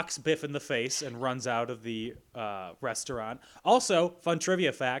socks Biff in the face and runs out of the restaurant. Also, fun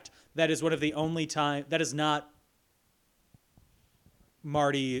trivia fact, that is one of the only time that is not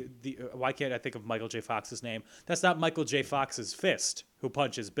Marty, why can't I think of Michael J. Fox's name? That's not Michael J. Fox's fist who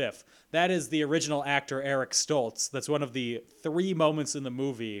punches Biff. That is the original actor Eric Stoltz. That's one of the 3 moments in the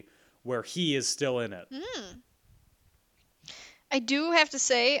movie where he is still in it. I do have to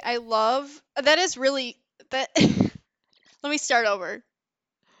say, I love... That is really... That. Let me start over.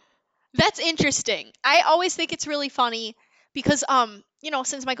 That's interesting. I always think it's really funny because,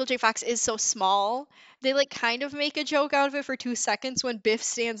 since Michael J. Fox is so small, they like kind of make a joke out of it for 2 seconds when Biff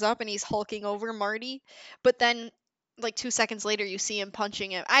stands up and he's hulking over Marty, but then like 2 seconds later you see him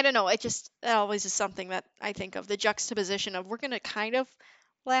punching him. I don't know. That always is something that I think of, the juxtaposition of we're gonna kind of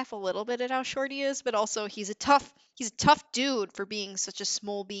laugh a little bit at how short he is, but also he's a tough dude for being such a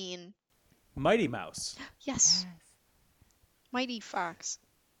small bean. Mighty Mouse. Yes. Mighty Fox.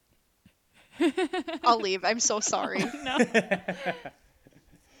 I'll leave. I'm so sorry.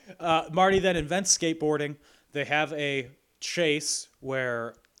 Marty then invents skateboarding. They have a chase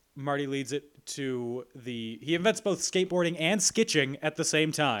where Marty leads it to he invents both skateboarding and skitching at the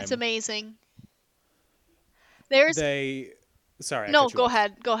same time. It's amazing. Sorry. No, go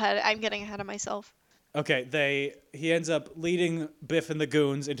ahead. Go ahead. I'm getting ahead of myself. Okay, he ends up leading Biff and the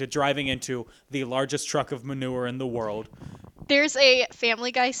goons into driving into the largest truck of manure in the world. There's a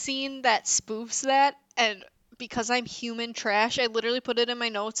Family Guy scene that spoofs that, and because I'm human trash, I literally put it in my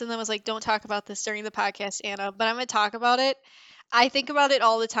notes and then was like, don't talk about this during the podcast, Anna, but I'm going to talk about it. I think about it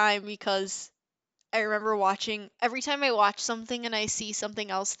all the time because I remember every time I watch something and I see something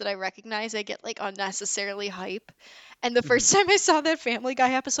else that I recognize, I get like unnecessarily hype. And the first time I saw that Family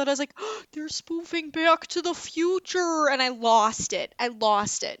Guy episode, I was like, oh, they're spoofing Back to the Future. And I lost it.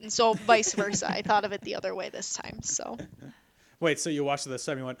 And so vice versa. I thought of it the other way this time. So. Wait, so you watched it this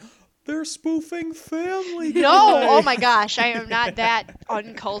time and you went, they're spoofing Family Guy. No, oh my gosh, I am not that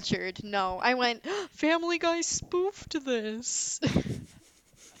uncultured. No, I went, Family Guy spoofed this.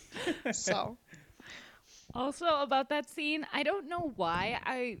 So. Also, about that scene, I don't know why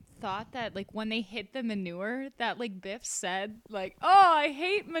I thought that, like, when they hit the manure, that, like, Biff said, like, oh, I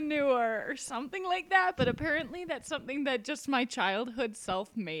hate manure, or something like that, but apparently that's something that just my childhood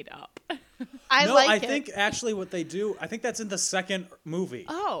self made up. I think actually what they do, I think that's in the second movie.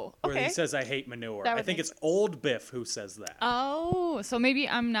 Oh, okay. Where he says, I hate manure. That I would think make it's old Biff who says that. Oh, so maybe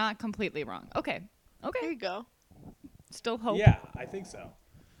I'm not completely wrong. Okay. There you go. Still hope. Yeah, I think so.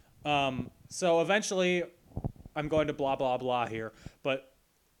 So eventually, I'm going to blah, blah, blah here, but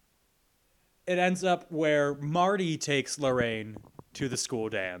it ends up where Marty takes Lorraine to the school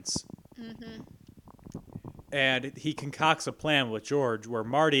dance. and he concocts a plan with George where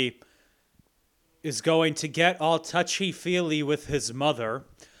Marty is going to get all touchy-feely with his mother,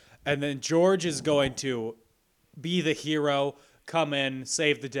 and then George is going to be the hero, come in,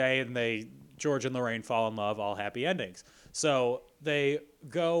 save the day, and George and Lorraine fall in love, all happy endings. So they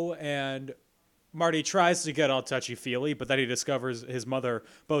go, and Marty tries to get all touchy-feely, but then he discovers his mother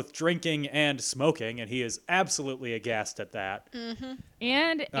both drinking and smoking, and he is absolutely aghast at that.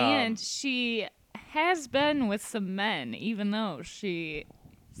 And she has been with some men, even though she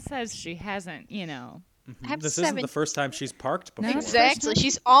says she hasn't, This isn't the first time she's parked before. Exactly.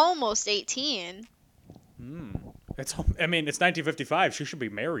 She's almost 18. It's 1955. She should be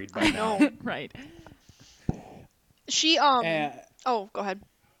married by now. No. Right. She And Oh, go ahead.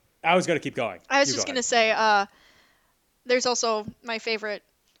 I was going to keep going. I was You just go going to ahead. say there's also my favorite,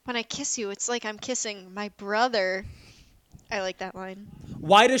 when I kiss you, it's like I'm kissing my brother. I like that line.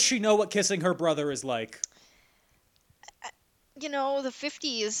 Why does she know what kissing her brother is like? The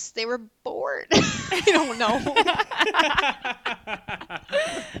 50s, they were bored. I don't know.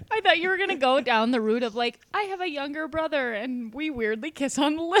 I thought you were going to go down the route of I have a younger brother and we weirdly kiss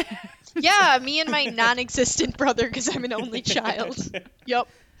on the lips. Yeah, me and my non-existent brother because I'm an only child. Yep.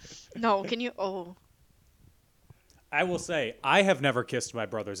 No, can you? Oh. I will say, I have never kissed my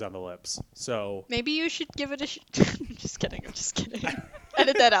brothers on the lips, so... Maybe you should give it a I'm just kidding.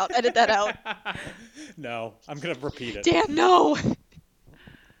 Edit that out. No, I'm going to repeat it. Damn, no.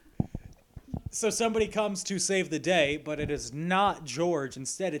 So somebody comes to save the day, but it is not George.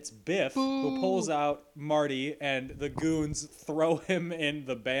 Instead, it's Biff, who pulls out Marty, and the goons throw him in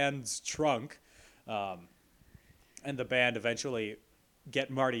the band's trunk. And the band eventually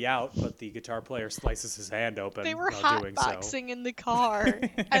get Marty out, but the guitar player slices his hand open They were while doing so. hotboxing in the car.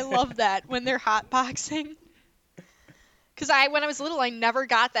 I love that, when they're hotboxing. Because when I was little, I never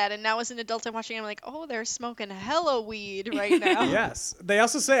got that, and now as an adult, I'm watching, I'm like, oh, they're smoking hella weed right now. Yes. They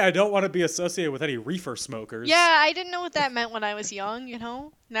also say, I don't want to be associated with any reefer smokers. Yeah, I didn't know what that meant when I was young,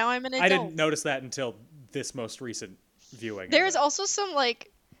 Now I'm an adult. I didn't notice that until this most recent viewing. There's also some,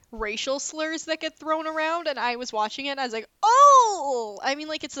 racial slurs that get thrown around, and I was watching it, and I was like, oh!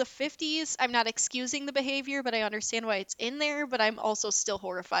 It's the 50s. I'm not excusing the behavior, but I understand why it's in there, but I'm also still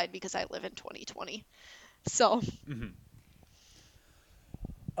horrified because I live in 2020. So... Mm-hmm.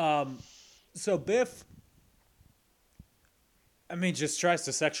 So Biff, just tries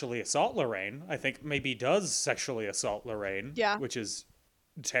to sexually assault Lorraine. I think maybe does sexually assault Lorraine. Yeah. Which is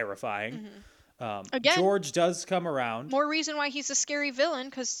terrifying. Again, George does come around. more reason why he's a scary villain,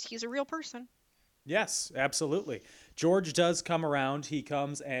 because he's a real person. Yes, absolutely. George does come around. He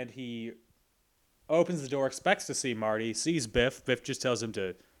comes and he opens the door, expects to see Marty, sees Biff. Biff just tells him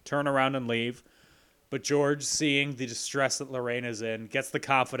to turn around and leave. But George, seeing the distress that Lorraine is in, gets the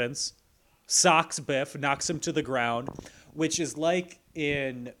confidence, socks Biff, knocks him to the ground, which is like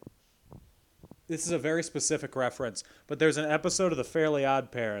in... This is a very specific reference, but there's an episode of The Fairly Odd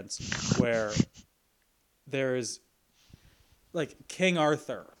Parents where there's, King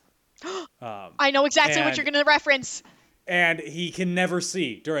Arthur. I know exactly what you're going to reference. And he can never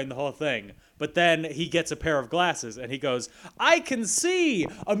see during the whole thing. But then he gets a pair of glasses and he goes, I can see!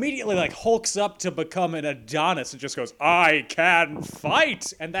 Immediately hulks up to become an Adonis and just goes, I can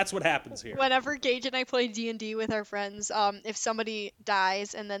fight! And that's what happens here. Whenever Gage and I play D&D with our friends, if somebody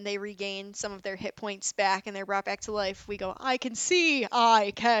dies and then they regain some of their hit points back and they're brought back to life, we go, I can see!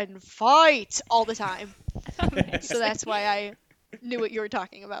 I can fight! All the time. So that's why I knew what you were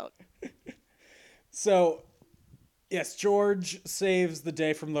talking about. So... Yes, George saves the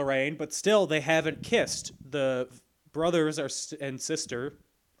day from Lorraine, but still they haven't kissed. The brothers and sister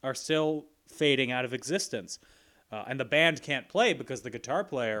are still fading out of existence. And the band can't play because the guitar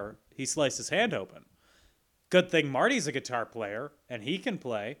player, he sliced his hand open. Good thing Marty's a guitar player, and he can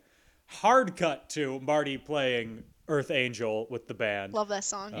play. Hard cut to Marty playing Earth Angel with the band. Love that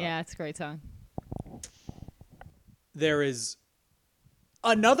song. Yeah, it's a great song. There is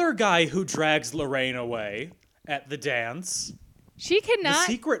another guy who drags Lorraine away at the dance. She cannot.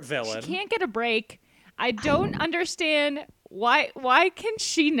 The secret villain. She can't get a break. I don't understand why can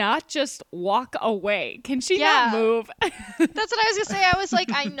she not just walk away? Can she not move? That's what I was gonna say. I was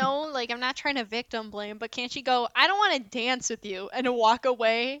like, I know, I'm not trying to victim blame, but can't she go, I don't want to dance with you, and walk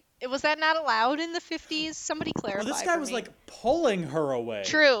away? Was that not allowed in the 50s? Somebody clarify. Well, this guy was pulling her away.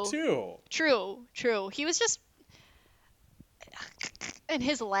 True. Too. True. He was just... And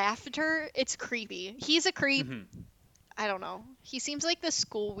his laughter, it's creepy. He's a creep. Mm-hmm. I don't know. He seems like the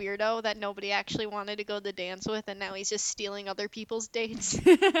school weirdo that nobody actually wanted to go to dance with, and now he's just stealing other people's dates.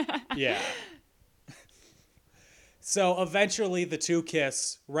 Yeah. So eventually the two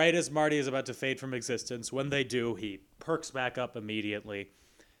kiss right as Marty is about to fade from existence. When they do, he perks back up immediately.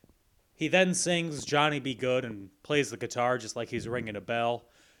 He then sings Johnny Be Good and plays the guitar just like he's ringing a bell.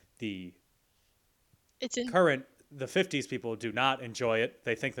 The It's in. the 50s people do not enjoy it.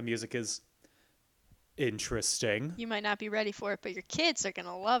 They think the music is interesting. You might not be ready for it, but your kids are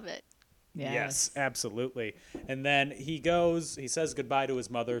gonna love it. Yes, absolutely. And then he says goodbye to his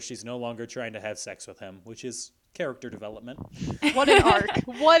mother. She's no longer trying to have sex with him, which is character development. What an arc!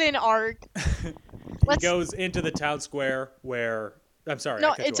 What an arc! He goes into the town square where I'm sorry. No,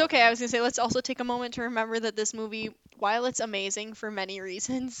 I cut you it's off. okay. I was gonna say let's also take a moment to remember that this movie, while it's amazing for many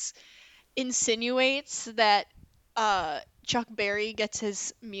reasons, insinuates that Chuck Berry gets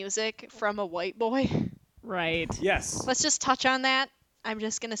his music from a white boy. Right. Yes. Let's just touch on that. I'm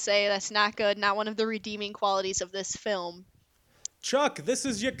just gonna say that's not good. Not one of the redeeming qualities of this film. Chuck, this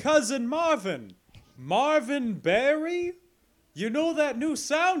is your cousin Marvin. Marvin Berry? You know that new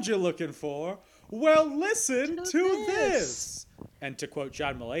sound you're looking for? Well, listen to this. And to quote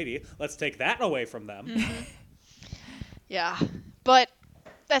John Mulaney, let's take that away from them. Yeah, but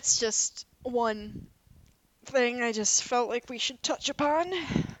that's just one thing I just felt like we should touch upon.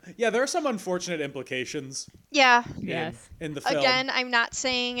 Yeah, there are some unfortunate implications Yeah. Yes. in the film. Again, I'm not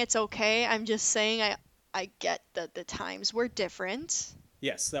saying it's okay. I'm just saying I get that the times were different.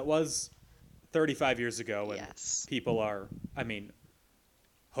 Yes, that was 35 years ago, and Yes. people are,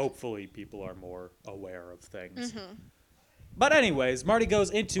 hopefully people are more aware of things. But anyways, Marty goes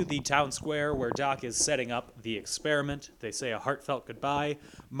into the town square where Doc is setting up the experiment. They say a heartfelt goodbye.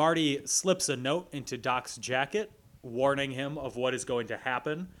 Marty slips a note into Doc's jacket, warning him of what is going to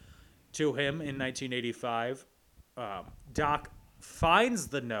happen to him in 1985. Doc finds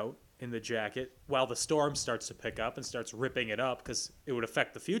the note in the jacket while the storm starts to pick up and starts ripping it up because it would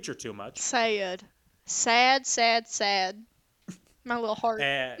affect the future too much. Sad. Sad, sad, sad. My little heart.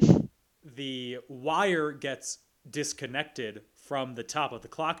 And the wire gets disconnected from the top of the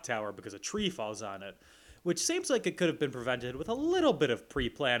clock tower because a tree falls on it, which seems like it could have been prevented with a little bit of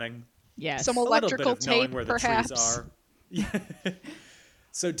pre-planning. Yes. Some A little bit electrical of knowing tape, where the perhaps. trees are. Yeah.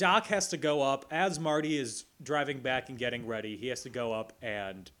 So Doc has to go up as Marty is driving back and getting ready. He has to go up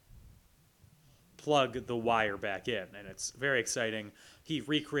and plug the wire back in, and it's very exciting. He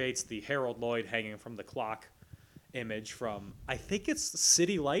recreates the Harold Lloyd hanging from the clock image from, I think it's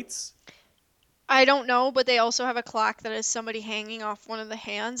City Lights. I don't know, but they also have a clock that is somebody hanging off one of the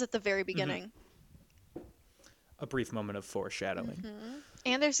hands at the very beginning. A brief moment of foreshadowing.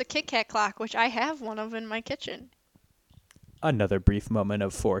 And there's a Kit Kat clock, which I have one of in my kitchen. Another brief moment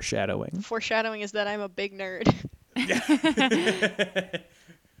of foreshadowing. Foreshadowing is that I'm a big nerd.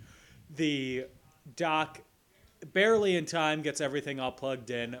 The Doc, barely in time, gets everything all plugged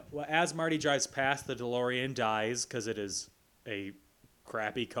in. As Marty drives past, the DeLorean dies because it is a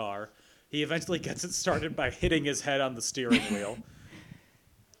crappy car. He eventually gets it started by hitting his head on the steering wheel.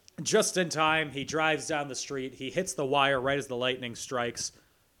 Just in time, he drives down the street. He hits the wire right as the lightning strikes.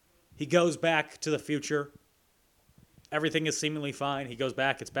 He goes back to the future. Everything is seemingly fine. He goes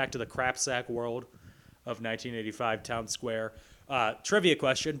back. It's back to the crapsack world of 1985 Town Square. Trivia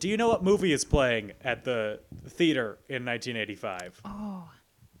question. Do you know what movie is playing at the theater in 1985? Oh.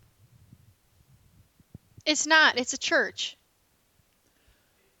 It's not. It's a church.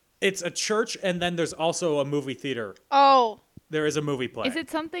 It's a church, and then there's also a movie theater. Oh. There is a movie playing. Is it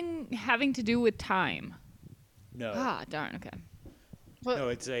something having to do with time? No. Ah, darn. Okay. No,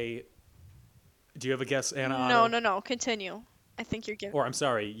 it's a... Do you have a guess, Anna? No. Continue. I think you're getting... Or, I'm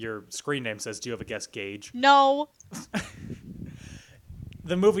sorry, your screen name says, do you have a guess, Gage? No.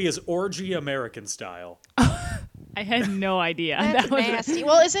 The movie is Orgy American Style. I had no idea. That's That was nasty.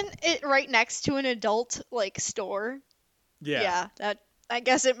 Well, isn't it right next to an adult, store? Yeah. That... I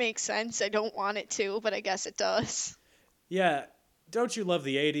guess it makes sense. I don't want it to, but I guess it does. Yeah. Don't you love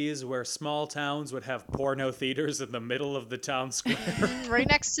the 80s where small towns would have porno theaters in the middle of the town square? Right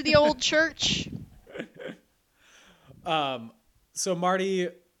next to the old church. So Marty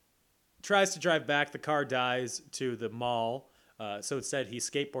tries to drive back. The car dies to the mall. So instead, he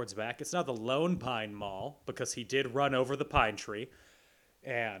skateboards back. It's now the Lone Pine Mall because he did run over the pine tree.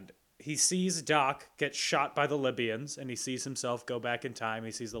 And he sees Doc get shot by the Libyans, and he sees himself go back in time.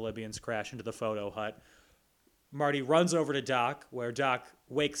 He sees the Libyans crash into the photo hut. Marty runs over to Doc, where Doc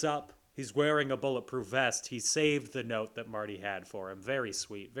wakes up. He's wearing a bulletproof vest. He saved the note that Marty had for him. Very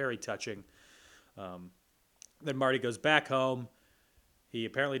sweet, very touching. Then Marty goes back home. He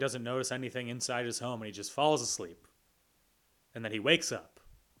apparently doesn't notice anything inside his home, and he just falls asleep. And then he wakes up.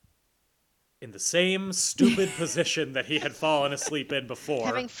 in the same stupid position that he had fallen asleep in before.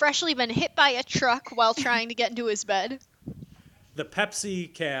 Having freshly been hit by a truck while trying to get into his bed. The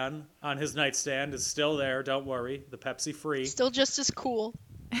Pepsi can on his nightstand is still there, don't worry. The Pepsi free. Still just as cool.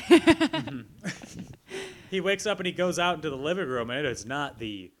 He wakes up and he goes out into the living room, and it is not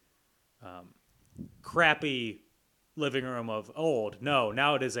the crappy living room of old. No,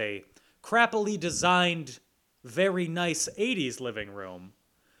 now it is a crappily designed, very nice 80s living room,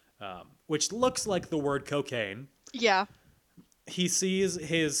 which looks like the word cocaine. Yeah. He sees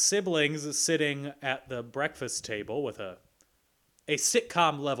his siblings sitting at the breakfast table with a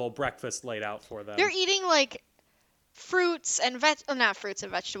sitcom level breakfast laid out for them. They're eating like fruits and not fruits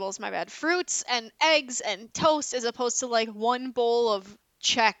and vegetables, my bad. Fruits and eggs and toast as opposed to like one bowl of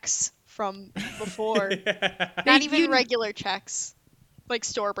Chex from before. Not even regular Chex. Like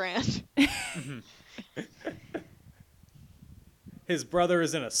store brand. His brother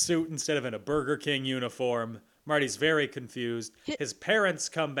is in a suit instead of in a Burger King uniform. Marty's very confused. His parents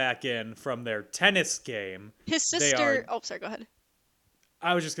come back in from their tennis game. His sister... Oh, sorry, go ahead.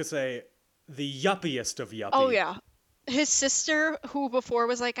 I was just going to say, the yuppiest of yuppie. Oh, yeah. His sister, who before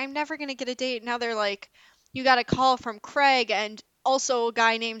was like, I'm never going to get a date. Now they're like, you got a call from Craig and also a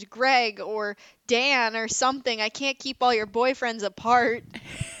guy named Greg or Dan or something. I can't keep all your boyfriends apart.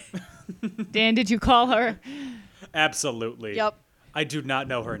 Dan, did you call her? Absolutely. Yep. I do not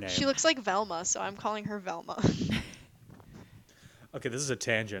know her name. She looks like Velma, so I'm calling her Velma. Okay, this is a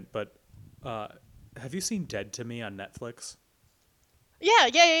tangent, but have you seen Dead to Me on Netflix?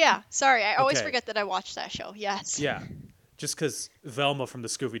 Yeah. Sorry, I always Okay. forget that I watched that show. Yes. Yeah. Just because Velma from the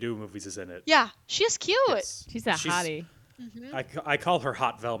Scooby-Doo movies is in it. Yeah, she's cute. Yes. She's a hottie. I call her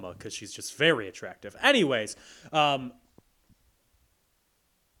Hot Velma because she's just very attractive. Anyways,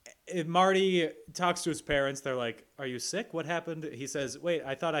 Marty talks to his parents. They're like, are you sick? What happened? He says, wait,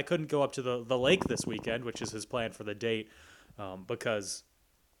 I thought I couldn't go up to the lake this weekend, which is his plan for the date, because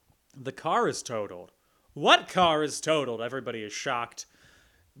the car is totaled. What car is totaled? Everybody is shocked.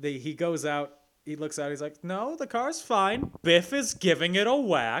 He goes out. He looks out. He's like, no, the car's fine. Biff is giving it a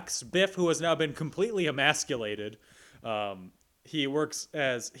wax. Biff, who has now been completely emasculated.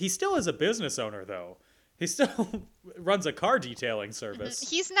 He still is a business owner, though. He still runs a car detailing service.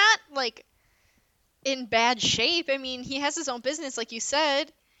 He's not like in bad shape. I mean, he has his own business, like you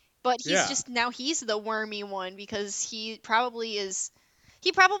said, but he's the wormy one because he probably is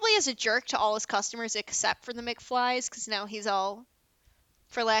a jerk to all his customers except for the McFlys because now he's all,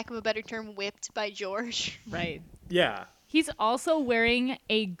 for lack of a better term, whipped by George. Right. Yeah. He's also wearing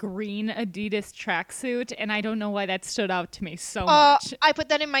a green Adidas tracksuit, and I don't know why that stood out to me so much. I put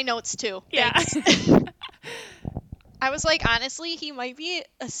that in my notes too. Yeah. I was like, honestly, he might be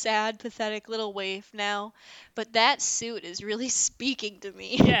a sad, pathetic little waif now, but that suit is really speaking to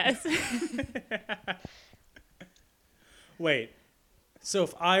me. Yes. Wait. So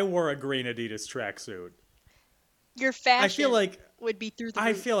if I wore a green Adidas tracksuit, Your fashion I feel like would be through the I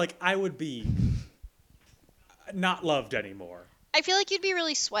roof. feel like I would be not loved anymore. I feel like you'd be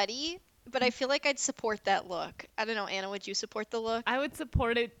really sweaty, but I feel like I'd support that look. I don't know, Anna, would you support the look? I would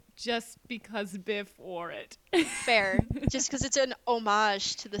support it just because Biff wore it. Fair. Just because it's an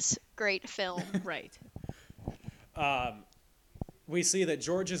homage to this great film. Right. We see that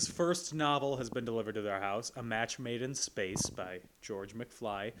George's first novel has been delivered to their house, A Match Made in Space by George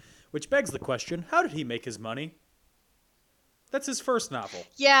McFly, which begs the question, how did he make his money? That's his first novel.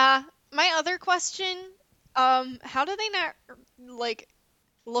 Yeah. My other question, how do they not, like,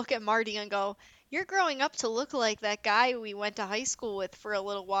 look at Marty and go, you're growing up to look like that guy we went to high school with for a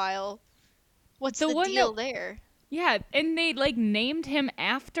little while. What's The the one deal that- there? Yeah, and they like named him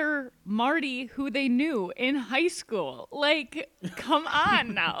after Marty, who they knew in high school. Like, come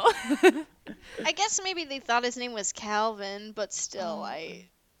on now. I guess maybe they thought his name was Calvin, but still,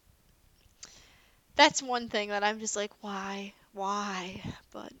 that's one thing that I'm just like, why?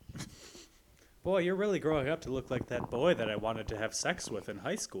 But Boy, you're really growing up to look like that boy that I wanted to have sex with in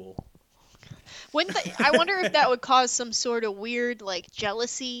high school. I wonder if that would cause some sort of weird, like,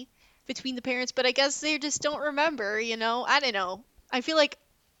 jealousy between the parents, but I guess they just don't remember, you know? I don't know. I feel like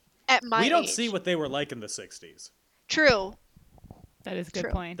at my We don't age- see what they were like in the 60s. True. That is a good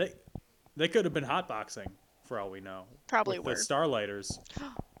True. point. They could have been hotboxing, for all we know. Probably with were. the Starlighters.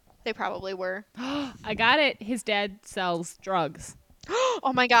 They probably were. I got it. His dad sells drugs.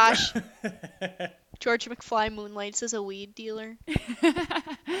 Oh my gosh. George McFly moonlights as a weed dealer.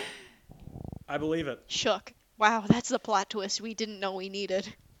 I believe it. Shook. Wow, that's the plot twist we didn't know we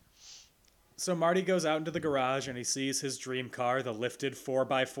needed. So Marty goes out into the garage and he sees his dream car, the lifted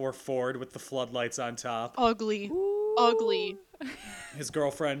 4x4 Ford with the floodlights on top. Ugly. Ugly. His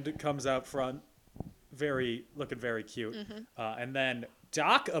girlfriend comes out front, looking very cute. And then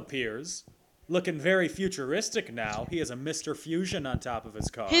Doc appears, looking very futuristic now. He has a Mr. Fusion on top of his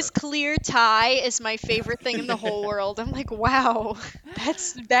car. His clear tie is my favorite thing in the whole world. I'm like, wow,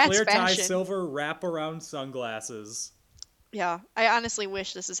 that's clear tie, fashion. silver wraparound sunglasses. Yeah, I honestly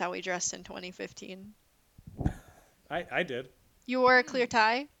wish this is how we dressed in 2015. I did. You wore a clear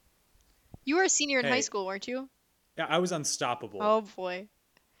tie? You were a senior in high Hey. school, weren't you? Yeah, I was unstoppable. Oh boy.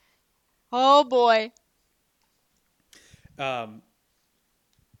 Oh boy.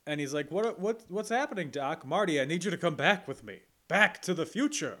 And he's like, what's happening, Doc? Marty, I need you to come back with me. Back to the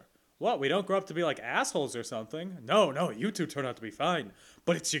future. What, we don't grow up to be like assholes or something? No, you two turn out to be fine.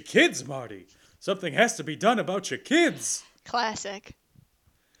 But it's your kids, Marty. Something has to be done about your kids. Classic.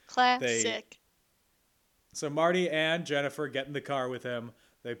 So Marty and Jennifer get in the car with him.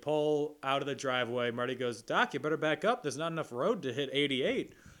 They pull out of the driveway. Marty goes, Doc, you better back up. There's not enough road to hit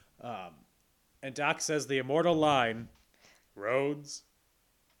 88. And Doc says the immortal line, roads?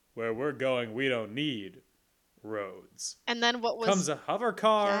 Where we're going, we don't need roads. And then what was... Comes a hover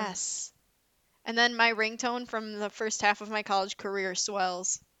car. Yes. And then my ringtone from the first half of my college career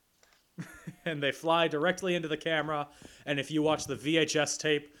swells. And they fly directly into the camera. And if you watch the VHS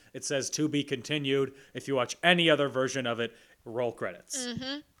tape, it says to be continued. If you watch any other version of it, roll credits.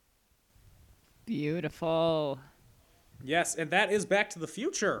 Beautiful. Yes, and that is Back to the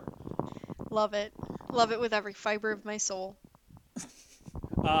Future. Love it. Love it with every fiber of my soul.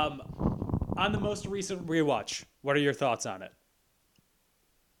 On the most recent rewatch, what are your thoughts on it?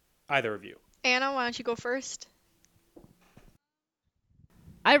 Either of you. Anna, why don't you go first?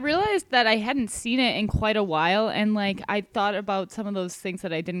 I realized that I hadn't seen it in quite a while, and like I thought about some of those things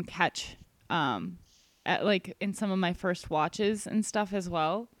that I didn't catch at like in some of my first watches and stuff as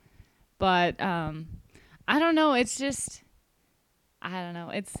well. But I don't know, it's just I don't know.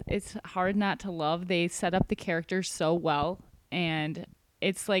 It's hard not to love. They set up the characters so well, and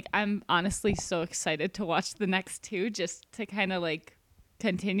it's like I'm honestly so excited to watch the next two just to kind of like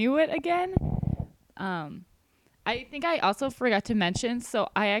continue it again. I think I also forgot to mention, so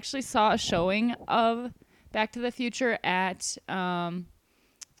I actually saw a showing of Back to the Future at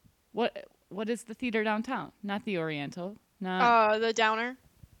what is the theater downtown? Not the Oriental. The Downer.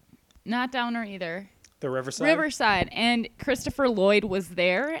 Not Downer either. The Riverside? Riverside. And Christopher Lloyd was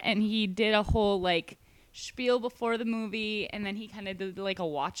there, and he did a whole like spiel before the movie, and then he kind of did like a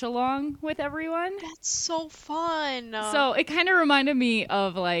watch along with everyone. That's so fun. So it kind of reminded me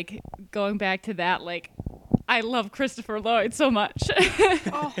of like going back to that, like I love Christopher Lloyd so much.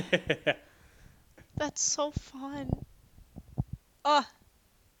 Oh, that's so fun. I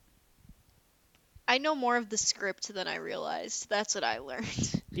know more of the script than I realized. That's what I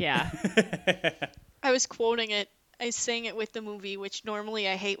learned. Yeah. I was quoting it. I sang it with the movie, which normally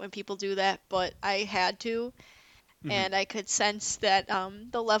I hate when people do that, but I had to. And I could sense that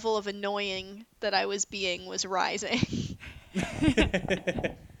the level of annoying that I was being was rising.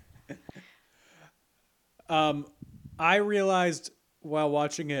 I realized while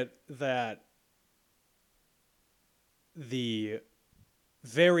watching it that the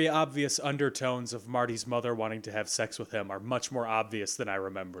very obvious undertones of Marty's mother wanting to have sex with him are much more obvious than I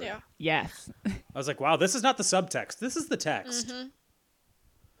remembered. Yeah. Yes. I was like, wow, this is not the subtext. This is the text.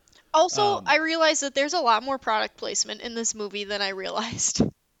 Also, I realized that there's a lot more product placement in this movie than I realized.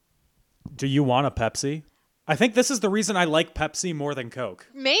 Do you want a Pepsi? I think this is the reason I like Pepsi more than Coke.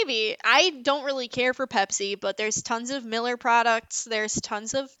 Maybe. I don't really care for Pepsi, but there's tons of Miller products. There's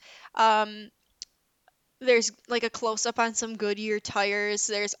tons of there's like a close up on some Goodyear tires.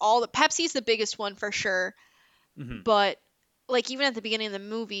 There's all the Pepsi's the biggest one for sure. But like even at the beginning of the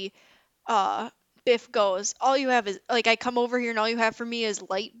movie, Biff goes, all you have is like I come over here and all you have for me is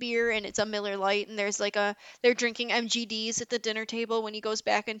light beer and it's a Miller Lite and there's like they're drinking MGDs at the dinner table when he goes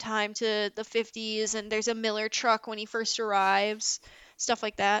back in time to the 50s and there's a Miller truck when he first arrives, stuff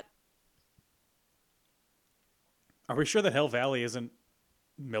like that. Are we sure that Hill Valley isn't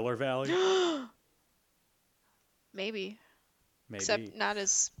Miller Valley? Maybe. Maybe. Except not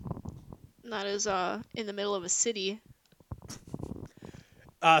as in the middle of a city.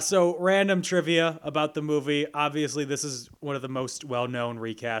 So random trivia about the movie. Obviously, this is one of the most well-known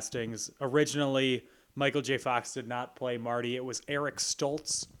recastings. Originally, Michael J. Fox did not play Marty. It was Eric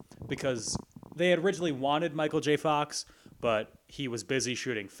Stoltz because they had originally wanted Michael J. Fox, but he was busy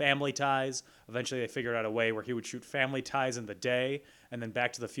shooting Family Ties. Eventually, they figured out a way where he would shoot Family Ties in the day and then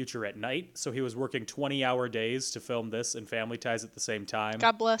Back to the Future at night. So he was working 20-hour days to film this and Family Ties at the same time.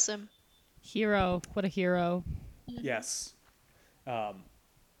 God bless him. Hero. What a hero. Yes.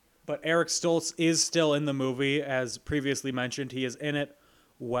 But But Eric Stoltz is still in the movie, as previously mentioned. He is in it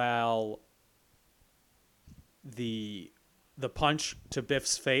while the punch to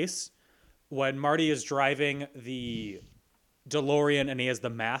Biff's face, when Marty is driving the DeLorean and he has the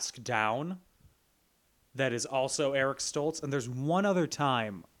mask down, that is also Eric Stoltz. And there's one other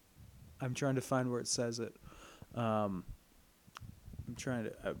time, I'm trying to find where it says it. I'm trying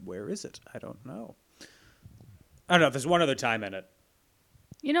to, where is it? I don't know. I don't know. There's one other time in it.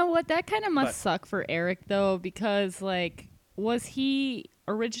 You know what? That kind of must But- suck for Eric, though, because, like, was he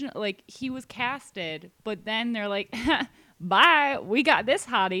original? Like, he was casted, but then they're like, bye, we got this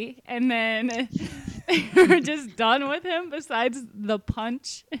hottie. And then we're just done with him besides the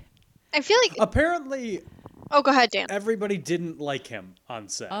punch. I feel like. Apparently, Oh, go ahead, Dan. everybody didn't like him on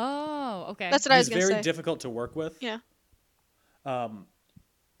set. Oh, okay. That's what I was He's gonna very say. difficult to work with. Yeah.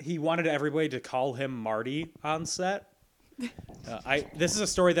 He wanted everybody to call him Marty on set. This is a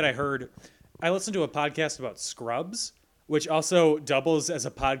story that I heard. I listened to a podcast about Scrubs, which also doubles as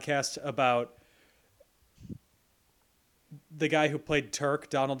a podcast about the guy who played Turk,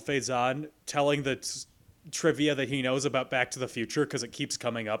 Donald Faison, telling the trivia that he knows about Back to the Future because it keeps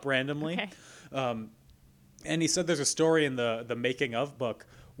coming up randomly. Okay. And he said there's a story in the making of book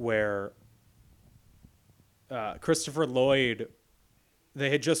where Christopher Lloyd, they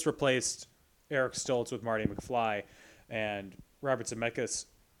had just replaced Eric Stoltz with Marty McFly, and Robert Zemeckis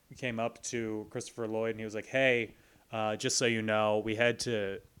came up to Christopher Lloyd and he was like, hey, just so you know, we had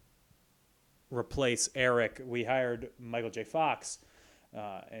to replace Eric. We hired Michael J. Fox,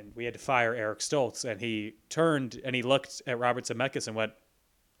 and we had to fire Eric Stoltz. And he turned and he looked at Robert Zemeckis and went,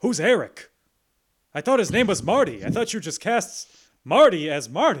 who's Eric? I thought his name was Marty. I thought you just cast Marty as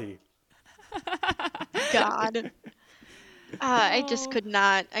Marty. God. I just could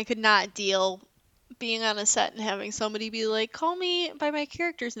not. I could not deal being on a set and having somebody be like, "Call me by my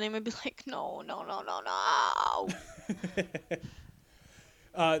character's name." I'd be like, "No, no, no, no,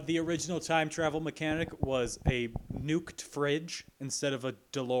 no." The original time travel mechanic was a nuked fridge instead of a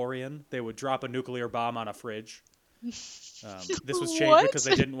DeLorean. They would drop a nuclear bomb on a fridge. This was changed What? because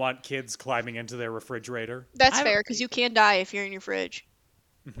they didn't want kids climbing into their refrigerator. That's I- fair because you can die if you're in your fridge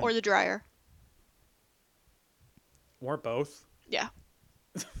Mm-hmm. or the dryer. Or both. Yeah.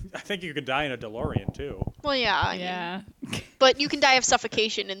 I think you could die in a DeLorean too. Well, yeah. I mean, Yeah. but you can die of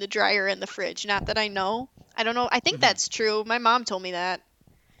suffocation in the dryer and the fridge. Not that I know. I don't know. I think that's true. My mom told me that.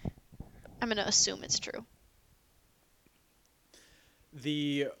 I'm gonna assume it's true.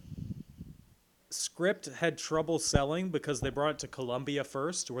 The script had trouble selling because they brought it to Columbia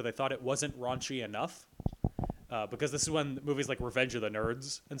first, where they thought it wasn't raunchy enough. Because this is when movies like Revenge of the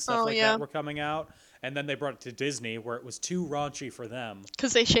Nerds and stuff Oh, like yeah. that were coming out. And then they brought it to Disney, where it was too raunchy for them.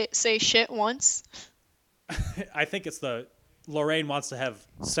 Because they say shit once. I think it's Lorraine wants to have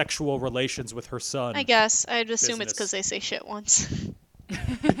sexual relations with her son. I guess. I'd assume it's Business. because they say shit once.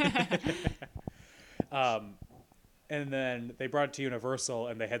 And then they brought it to Universal,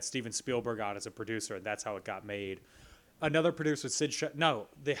 and they had Steven Spielberg on as a producer, and that's how it got made. Another producer,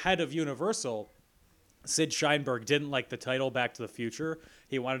 the head of Universal, Sid Sheinberg, didn't like the title Back to the Future.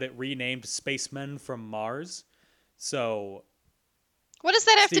 He wanted it renamed Spacemen from Mars. So What does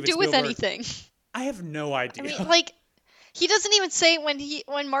that have Steven to do with Spielberg. anything? I have no idea. I mean, like, he doesn't even say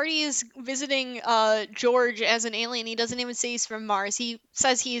when Marty is visiting George as an alien. He doesn't even say he's from Mars. He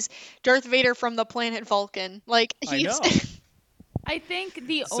says he's Darth Vader from the planet Vulcan. Like I he's. know. I think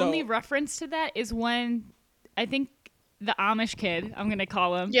the So- only reference to that is when I think the Amish kid, I'm gonna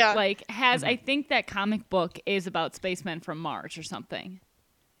call him, Yeah. like has I think that comic book is about spacemen from Mars or something.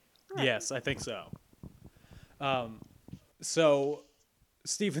 Yes, I think so. So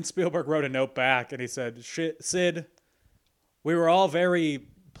Steven Spielberg wrote a note back, and he said, Sid, we were all very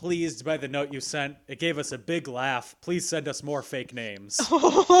pleased by the note you sent. It gave us a big laugh. Please send us more fake names.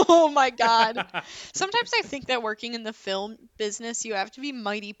 Oh my God. Sometimes I think that working in the film business, you have to be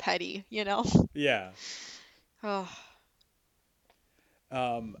mighty petty. You know. Yeah. Oh.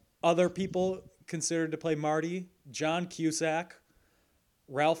 Other people considered to play Marty: John Cusack,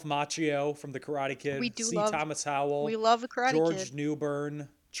 Ralph Macchio from The Karate Kid, We do C. love- Thomas Howell, We love a Karate George Kid. Newbern,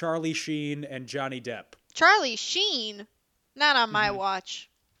 Charlie Sheen, and Johnny Depp. Charlie Sheen. Not on my watch.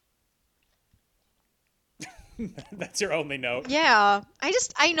 That's your only note. Yeah,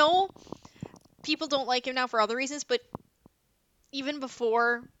 I know people don't like him now for other reasons, but even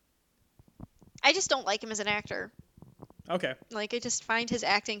before, I just don't like him as an actor. Okay. Like, I just find his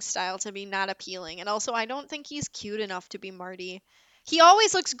acting style to be not appealing, and also I don't think he's cute enough to be Marty. He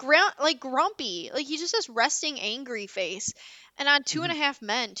always looks grumpy, like he just has resting angry face, and on Two and a Half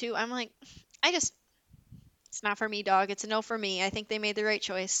Men too. I'm like, It's not for me, dog. It's a no for me. I think they made the right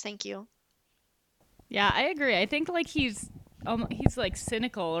choice. Thank you. Yeah, I agree. I think like he's like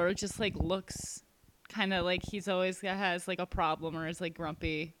cynical or just like looks kind of like he's always has like a problem or is like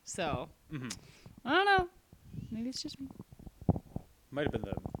grumpy. So I don't know. Maybe it's just me. Might have been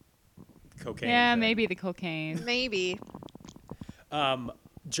the cocaine. Yeah, thing. maybe the cocaine. Maybe.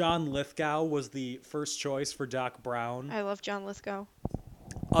 John Lithgow was the first choice for Doc Brown. I love John Lithgow.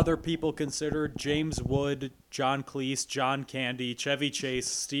 Other people considered James Wood, John Cleese, John Candy, Chevy Chase,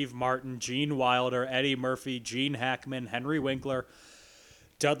 Steve Martin, Gene Wilder, Eddie Murphy, Gene Hackman, Henry Winkler,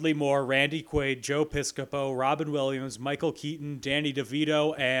 Dudley Moore, Randy Quaid, Joe Piscopo, Robin Williams, Michael Keaton, Danny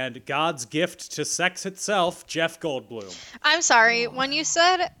DeVito, and God's gift to sex itself, Jeff Goldblum. I'm sorry. When you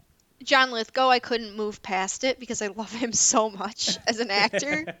said John Lithgow, I couldn't move past it because I love him so much as an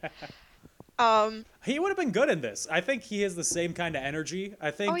actor. He would have been good in this. I think he has the same kind of energy. I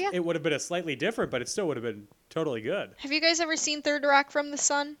think yeah. it would have been a slightly different, but it still would have been totally good. Have you guys ever seen Third Rock from the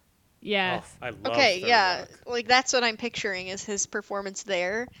Sun? Yes. Oh, I love Okay, Third yeah. Rock. Like, that's what I'm picturing is his performance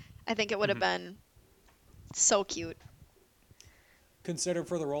there. I think it would have been so cute. Considered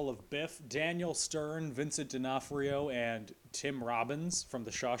for the role of Biff, Daniel Stern, Vincent D'Onofrio, and Tim Robbins from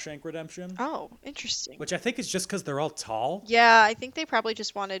The Shawshank Redemption, Oh, interesting. which I think is just because they're all tall. Yeah, I think they probably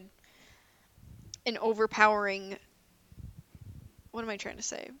just wanted an overpowering. What am I trying to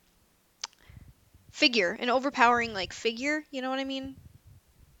say? Figure. An overpowering, like, figure. You know what I mean?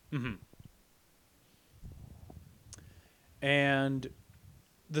 And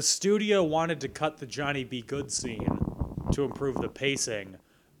the studio wanted to cut the Johnny B. Good scene to improve the pacing,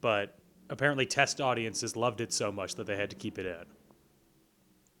 but apparently test audiences loved it so much that they had to keep it in.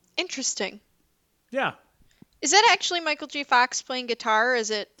 Interesting. Yeah. Is that actually Michael J. Fox playing guitar, or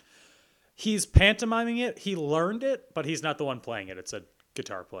is it... He's pantomiming it. He learned it, but he's not the one playing it. It's a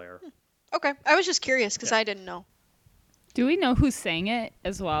guitar player. Okay, I was just curious because I didn't know. Do we know who sang it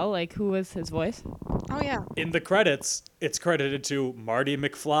as well? Like who was his voice? Oh, yeah. In the credits, it's credited to Marty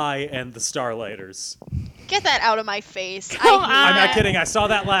McFly and the Starlighters. Get that out of my face. Come I'm not on. kidding. I saw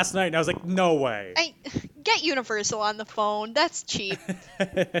that last night and I was like, no way. Get Universal on the phone. That's cheap.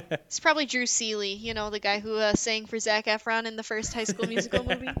 It's probably Drew Seeley, you know, the guy who sang for Zac Efron in the first High School Musical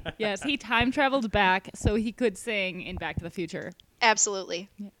movie. Yes, he time traveled back so he could sing in Back to the Future. Absolutely.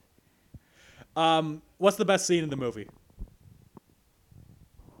 What's the best scene in the movie?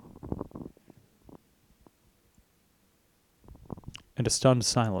 And a stunned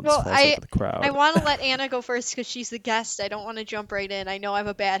silence Well, falls over the crowd. I want to let Anna go first because she's the guest. I don't want to jump right in. I know I have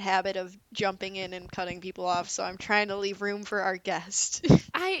a bad habit of jumping in and cutting people off, so I'm trying to leave room for our guest.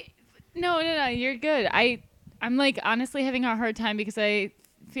 No, you're good. I'm like honestly having a hard time because I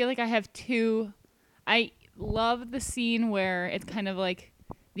feel like I have two. I love the scene where it's kind of like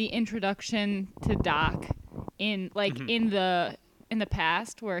the introduction to Doc in like in the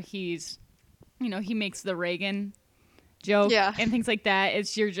past where he's, you know, he makes the Reagan joke and things like that.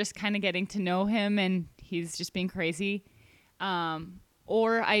 It's you're just kind of getting to know him and he's just being crazy.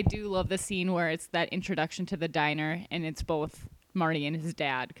 Or I do love the scene where it's that introduction to the diner and it's both Marty and his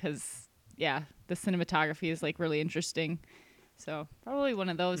dad because the cinematography is like really interesting. So probably one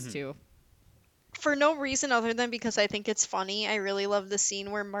of those two. For no reason other than because I think it's funny, I really love the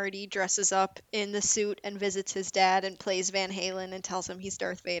scene where Marty dresses up in the suit and visits his dad and plays Van Halen and tells him he's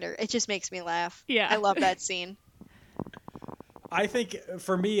Darth Vader. It just makes me laugh. Yeah. I love that scene. I think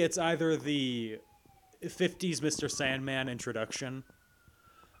for me, it's either the 50s Mr. Sandman introduction,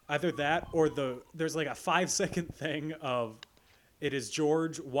 either that or there's like a 5-second thing of it is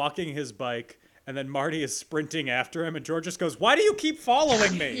George walking his bike and then Marty is sprinting after him and George just goes, "Why do you keep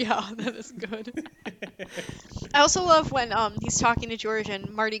following me?" Yeah, that is good. I also love when he's talking to George and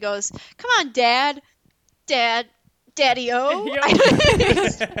Marty goes, "Come on, Dad, Daddy-O."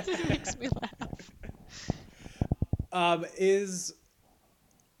 It makes me laugh. Is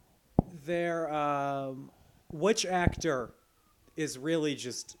there which actor is really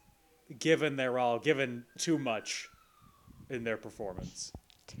just given too much in their performance?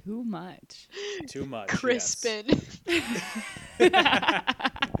 Too much. Too much. Crispin.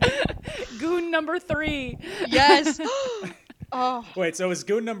 Goon number 3. Yes. Oh. Wait, so is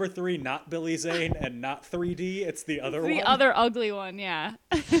Goon number 3 not Billy Zane and not 3D? It's the other one? The other ugly one, yeah.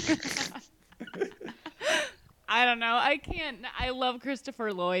 I don't know. I love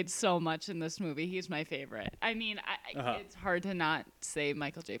Christopher Lloyd so much in this movie. He's my favorite. I mean, it's hard to not say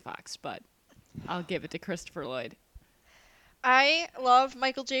Michael J. Fox, but I'll give it to Christopher Lloyd. I love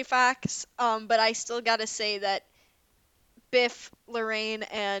Michael J. Fox, but I still gotta say that Biff, Lorraine,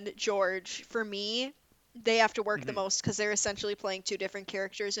 and George, for me, they have to work the most because they're essentially playing two different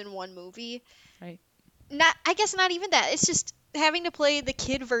characters in one movie. Right. not, I guess not even that. It's just having to play the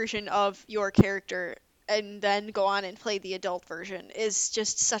kid version of your character and then go on and play the adult version is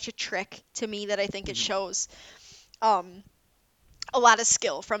just such a trick to me that I think it shows um a lot of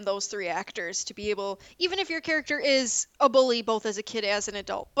skill from those three actors to be able, even if your character is a bully both as a kid as an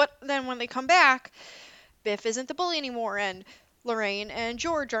adult, but then when they come back, Biff isn't the bully anymore, and Lorraine and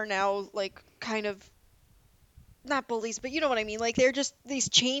George are now like kind of not bullies, but you know what I mean. Like they're just these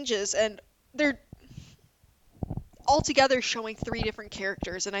changes, and they're altogether showing three different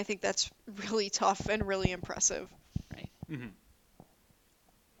characters, and I think that's really tough and really impressive.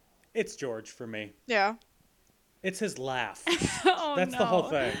 It's George for me. Yeah. It's his laugh. Oh, That's the whole no.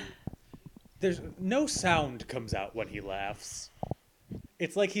 thing. There's no sound comes out when he laughs.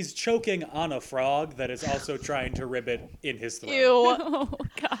 It's like he's choking on a frog that is also trying to ribbit in his throat. Ew. Oh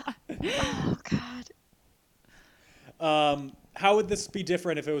God. Oh God. How would this be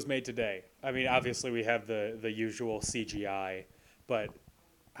different if it was made today? I mean, obviously we have the usual CGI, but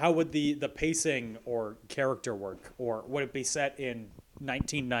how would the pacing or character work, or would it be set in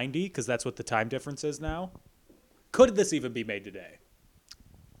 1990 because that's what the time difference is now? Could this even be made today?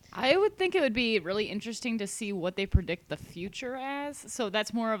 I would think it would be really interesting to see what they predict the future as. So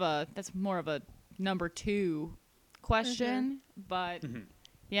that's more of a number 2 question. But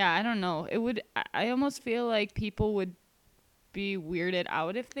yeah, I don't know. It would. I almost feel like people would be weirded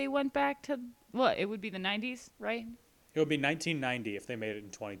out if they went back to what it would be the 90s, right? It would be 1990 if they made it in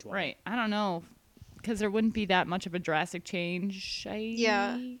 2020. Right. I don't know, because there wouldn't be that much of a drastic change.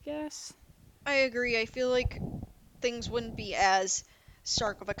 Yeah. Guess. I agree. I feel like things wouldn't be as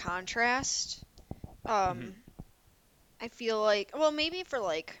stark of a contrast. I feel like, well, maybe for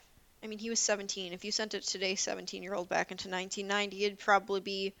like, I mean, he was 17. If you sent it today's 17-year-old back into 1990, it'd probably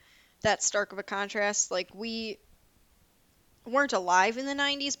be that stark of a contrast. Like we weren't alive in the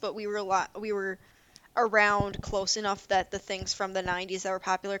 90s, but we were around close enough that the things from the 90s that were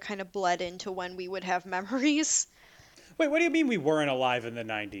popular kind of bled into when we would have memories. Wait, what do you mean we weren't alive in the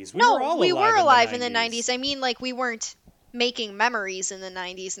 90s? No, were all we alive were in alive the in the 90s. 90s. I mean, like, we weren't making memories in the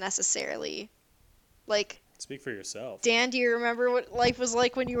 90s necessarily. Like, Speak for yourself. Dan, do you remember what life was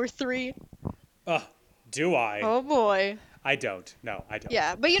like when you were 3? Do I? Oh, boy. I don't. No, I don't.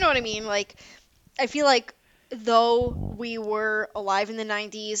 Yeah, but you know what I mean. Like, I feel like though we were alive in the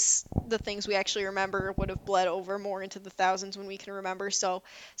 90s, the things we actually remember would have bled over more into the thousands when we can remember. So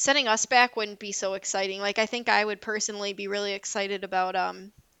sending us back wouldn't be so exciting. Like, I think I would personally be really excited about, I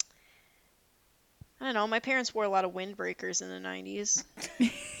don't know, my parents wore a lot of windbreakers in the 90s.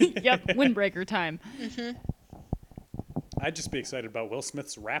 Yep. Windbreaker time. I'd just be excited about Will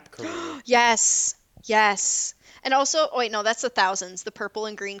Smith's rap career. Yes. Yes. And also, oh, wait, no, that's the thousands. The purple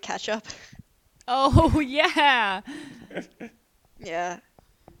and green ketchup. Oh yeah. Yeah.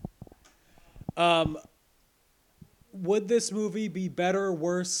 Would this movie be better,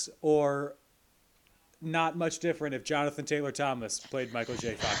 worse, or not much different if Jonathan Taylor Thomas played Michael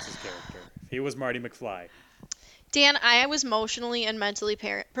J. Fox's character? If he was Marty McFly. Dan, I was emotionally and mentally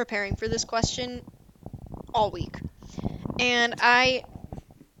preparing for this question all week. And I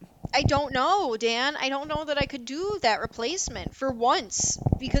don't know, Dan. I don't know that I could do that replacement for once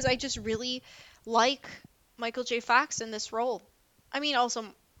because I just really like Michael J. Fox in this role. I mean, also,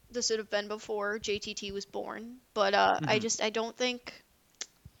 this would have been before JTT was born, but I don't think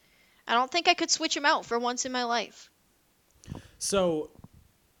I could switch him out for once in my life. So,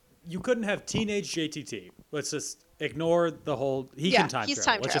 you couldn't have teenage JTT. Let's just ignore the whole... He can time he's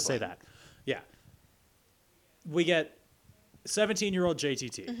travel. time Let's just say traveling. that. Yeah. We get 17-year-old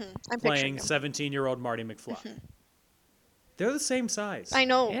JTT I'm playing picturing 17-year-old Marty McFly. They're the same size. I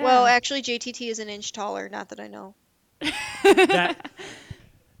know. Yeah. Well, actually, JTT is an inch taller. Not that I know.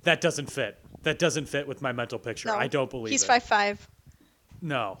 That doesn't fit. That doesn't fit with my mental picture. No, I don't believe he's it. 5'5".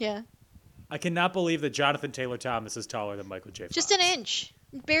 No. Yeah. I cannot believe that Jonathan Taylor Thomas is taller than Michael J. Fox. Just an inch.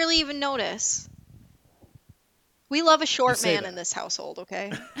 Barely even notice. We love a short say man that. in this household,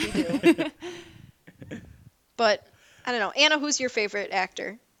 okay? We do. But, I don't know. Anna, who's your favorite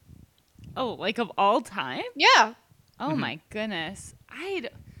actor? Oh, like of all time? Yeah. Oh my goodness. I'd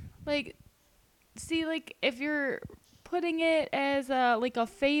like see like if you're putting it as a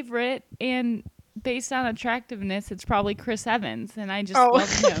favorite and based on attractiveness, it's probably Chris Evans and I just Oh.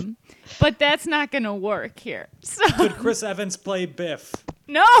 love him. But that's not going to work here. So Could Chris Evans play Biff?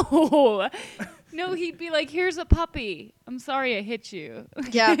 no. No, he'd be like, "Here's a puppy. I'm sorry I hit you."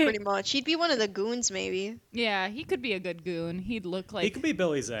 Yeah, pretty much. He'd be one of the goons, maybe. Yeah, he could be a good goon. He'd look like He could be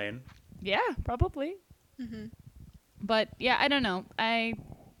Billy Zane. yeah, probably. But yeah, I don't know.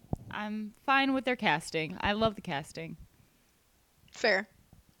 I'm fine with their casting. I love the casting. Fair.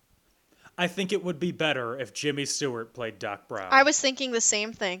 I think it would be better if Jimmy Stewart played Doc Brown. I was thinking the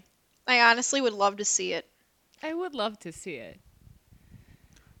same thing. I honestly would love to see it. I would love to see it.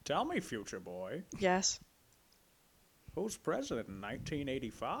 Tell me, future boy, Yes. who's president in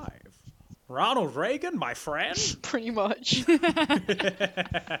 1985? Ronald Reagan, my friend? Pretty much.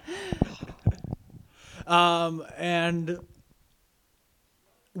 And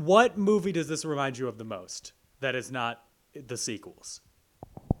what movie does this remind you of the most that is not the sequels?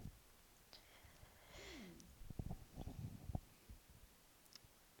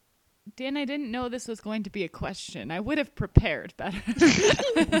 Dan, I didn't know this was going to be a question. I would have prepared better.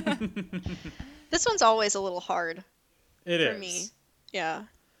 This one's always a little hard It for is. me. Yeah.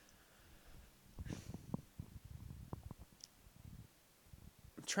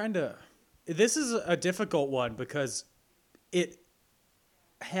 I'm trying to. This is a difficult one because it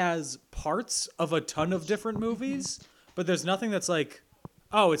has parts of a ton of different movies, but there's nothing that's like,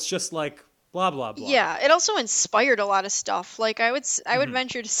 oh, it's just like blah blah blah. Yeah, it also inspired a lot of stuff. Like I would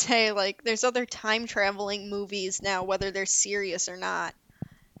venture to say like there's other time traveling movies now, whether they're serious or not,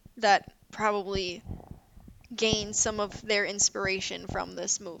 that probably gain some of their inspiration from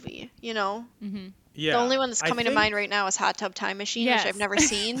this movie, you know? Yeah. The only one that's I coming to think mind right now is Hot Tub Time Machine, which Yes. I've never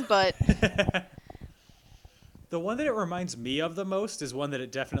seen, but The one that it reminds me of the most is one that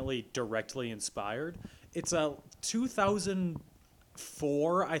it definitely directly inspired. It's a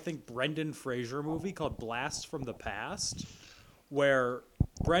 2004, I think, Brendan Fraser movie called Blast from the Past, where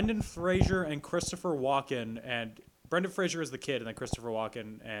Brendan Fraser and Christopher Walken, and Brendan Fraser is the kid, and then Christopher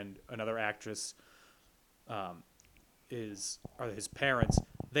Walken and another actress are his parents.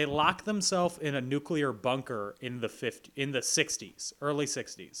 They lock themselves in a nuclear bunker in the 60s, early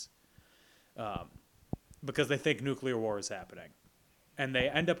 60s. Because they think nuclear war is happening. And they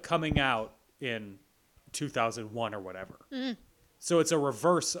end up coming out in 2001 or whatever. So it's a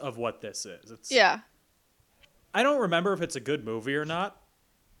reverse of what this is. yeah. I don't remember if it's a good movie or not,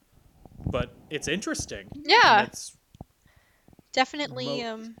 but it's interesting. Yeah. And Definitely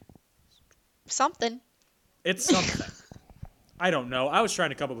something. it's something. I don't know. I was trying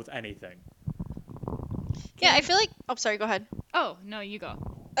to come up with anything. Yeah, I feel like sorry, go ahead. Oh, no, you go.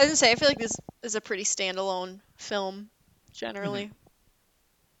 I was gonna say I feel like this is a pretty standalone film, generally.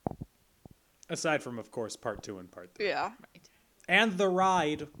 Aside from, of course, part 2 and part 3. Yeah. And the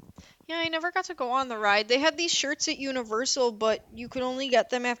ride. Yeah, I never got to go on the ride. They had these shirts at Universal, but you could only get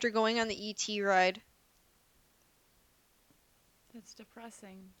them after going on the ET ride. That's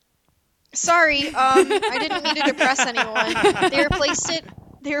depressing. Sorry, I didn't mean to depress anyone.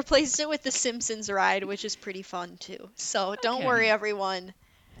 They replaced it with the Simpsons ride, which is pretty fun too. So don't Okay. worry, everyone.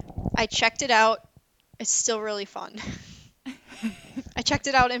 I checked it out. It's still really fun. I checked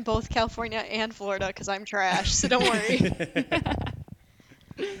it out in both California and Florida because I'm trash, so don't worry.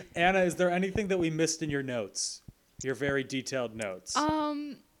 Anna, is there anything that we missed in your notes? Your very detailed notes.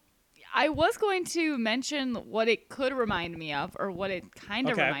 I was going to mention what it could remind me of, or what it kind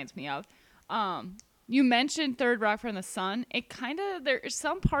of Okay. reminds me of. You mentioned Third Rock from the Sun. It kind of, there's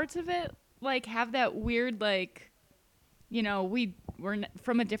some parts of it like have that weird like, you know, we're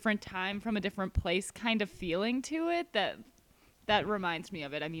from a different time, from a different place kind of feeling to it that reminds me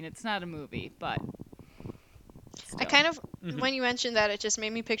of it. I mean, it's not a movie, but I kind of, when you mentioned that, it just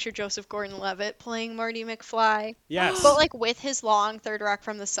made me picture Joseph Gordon-Levitt playing Marty McFly, Yes. but like with his long Third Rock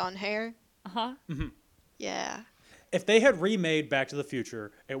from the Sun hair. uh-huh. Yeah. If they had remade Back to the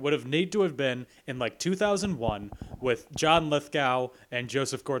Future, it would have need to have been in like 2001 with John Lithgow and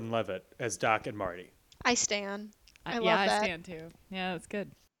Joseph Gordon-Levitt as Doc and Marty. I stan. I love yeah, that. I stand too. Yeah, that's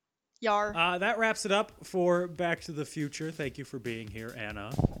good. Yar. That wraps it up for Back to the Future. Thank you for being here,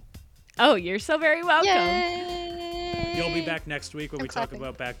 Anna. Oh, you're so very welcome. Yay! You'll be back next week when I'm we talk clapping.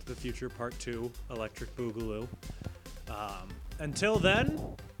 about Back to the Future Part 2, Electric Boogaloo. Until then,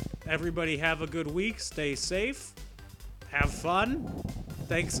 everybody have a good week. Stay safe. Have fun.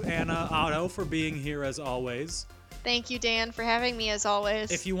 Thanks, Anna Otto, for being here as always. Thank you, Dan, for having me as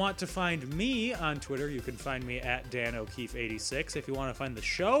always. If you want to find me on Twitter, you can find me at DanO'Keefe86. If you want to find the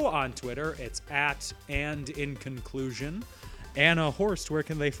show on Twitter, it's at And In Conclusion. Anna Horst, where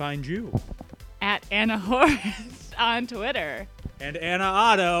can they find you? At Anna Horst on Twitter. And Anna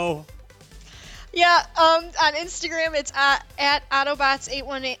Otto. Yeah, on Instagram, it's at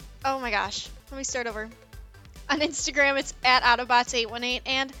Autobots818. Oh my gosh. Let me start over. On Instagram, it's at Autobots818.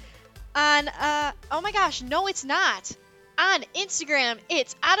 And on, oh my gosh, no, it's not. On Instagram,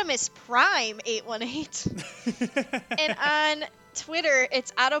 it's Optimus Prime 818. And on Twitter,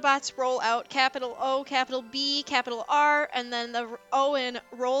 it's Autobots Rollout, capital O, capital B, capital R, and then the O in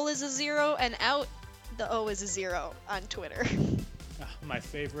roll is a 0, and out, the O is a 0 on Twitter. My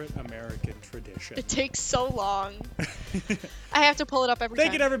favorite American tradition. It takes so long. I have to pull it up every Thank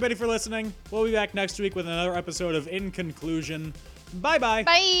time. you to everybody for listening. We'll be back next week with another episode of In Conclusion. Bye-bye.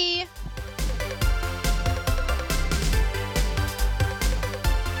 Bye.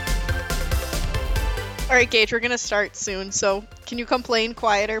 All right, Gage, we're going to start soon, so can you complain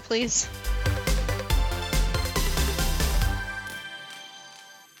quieter, please?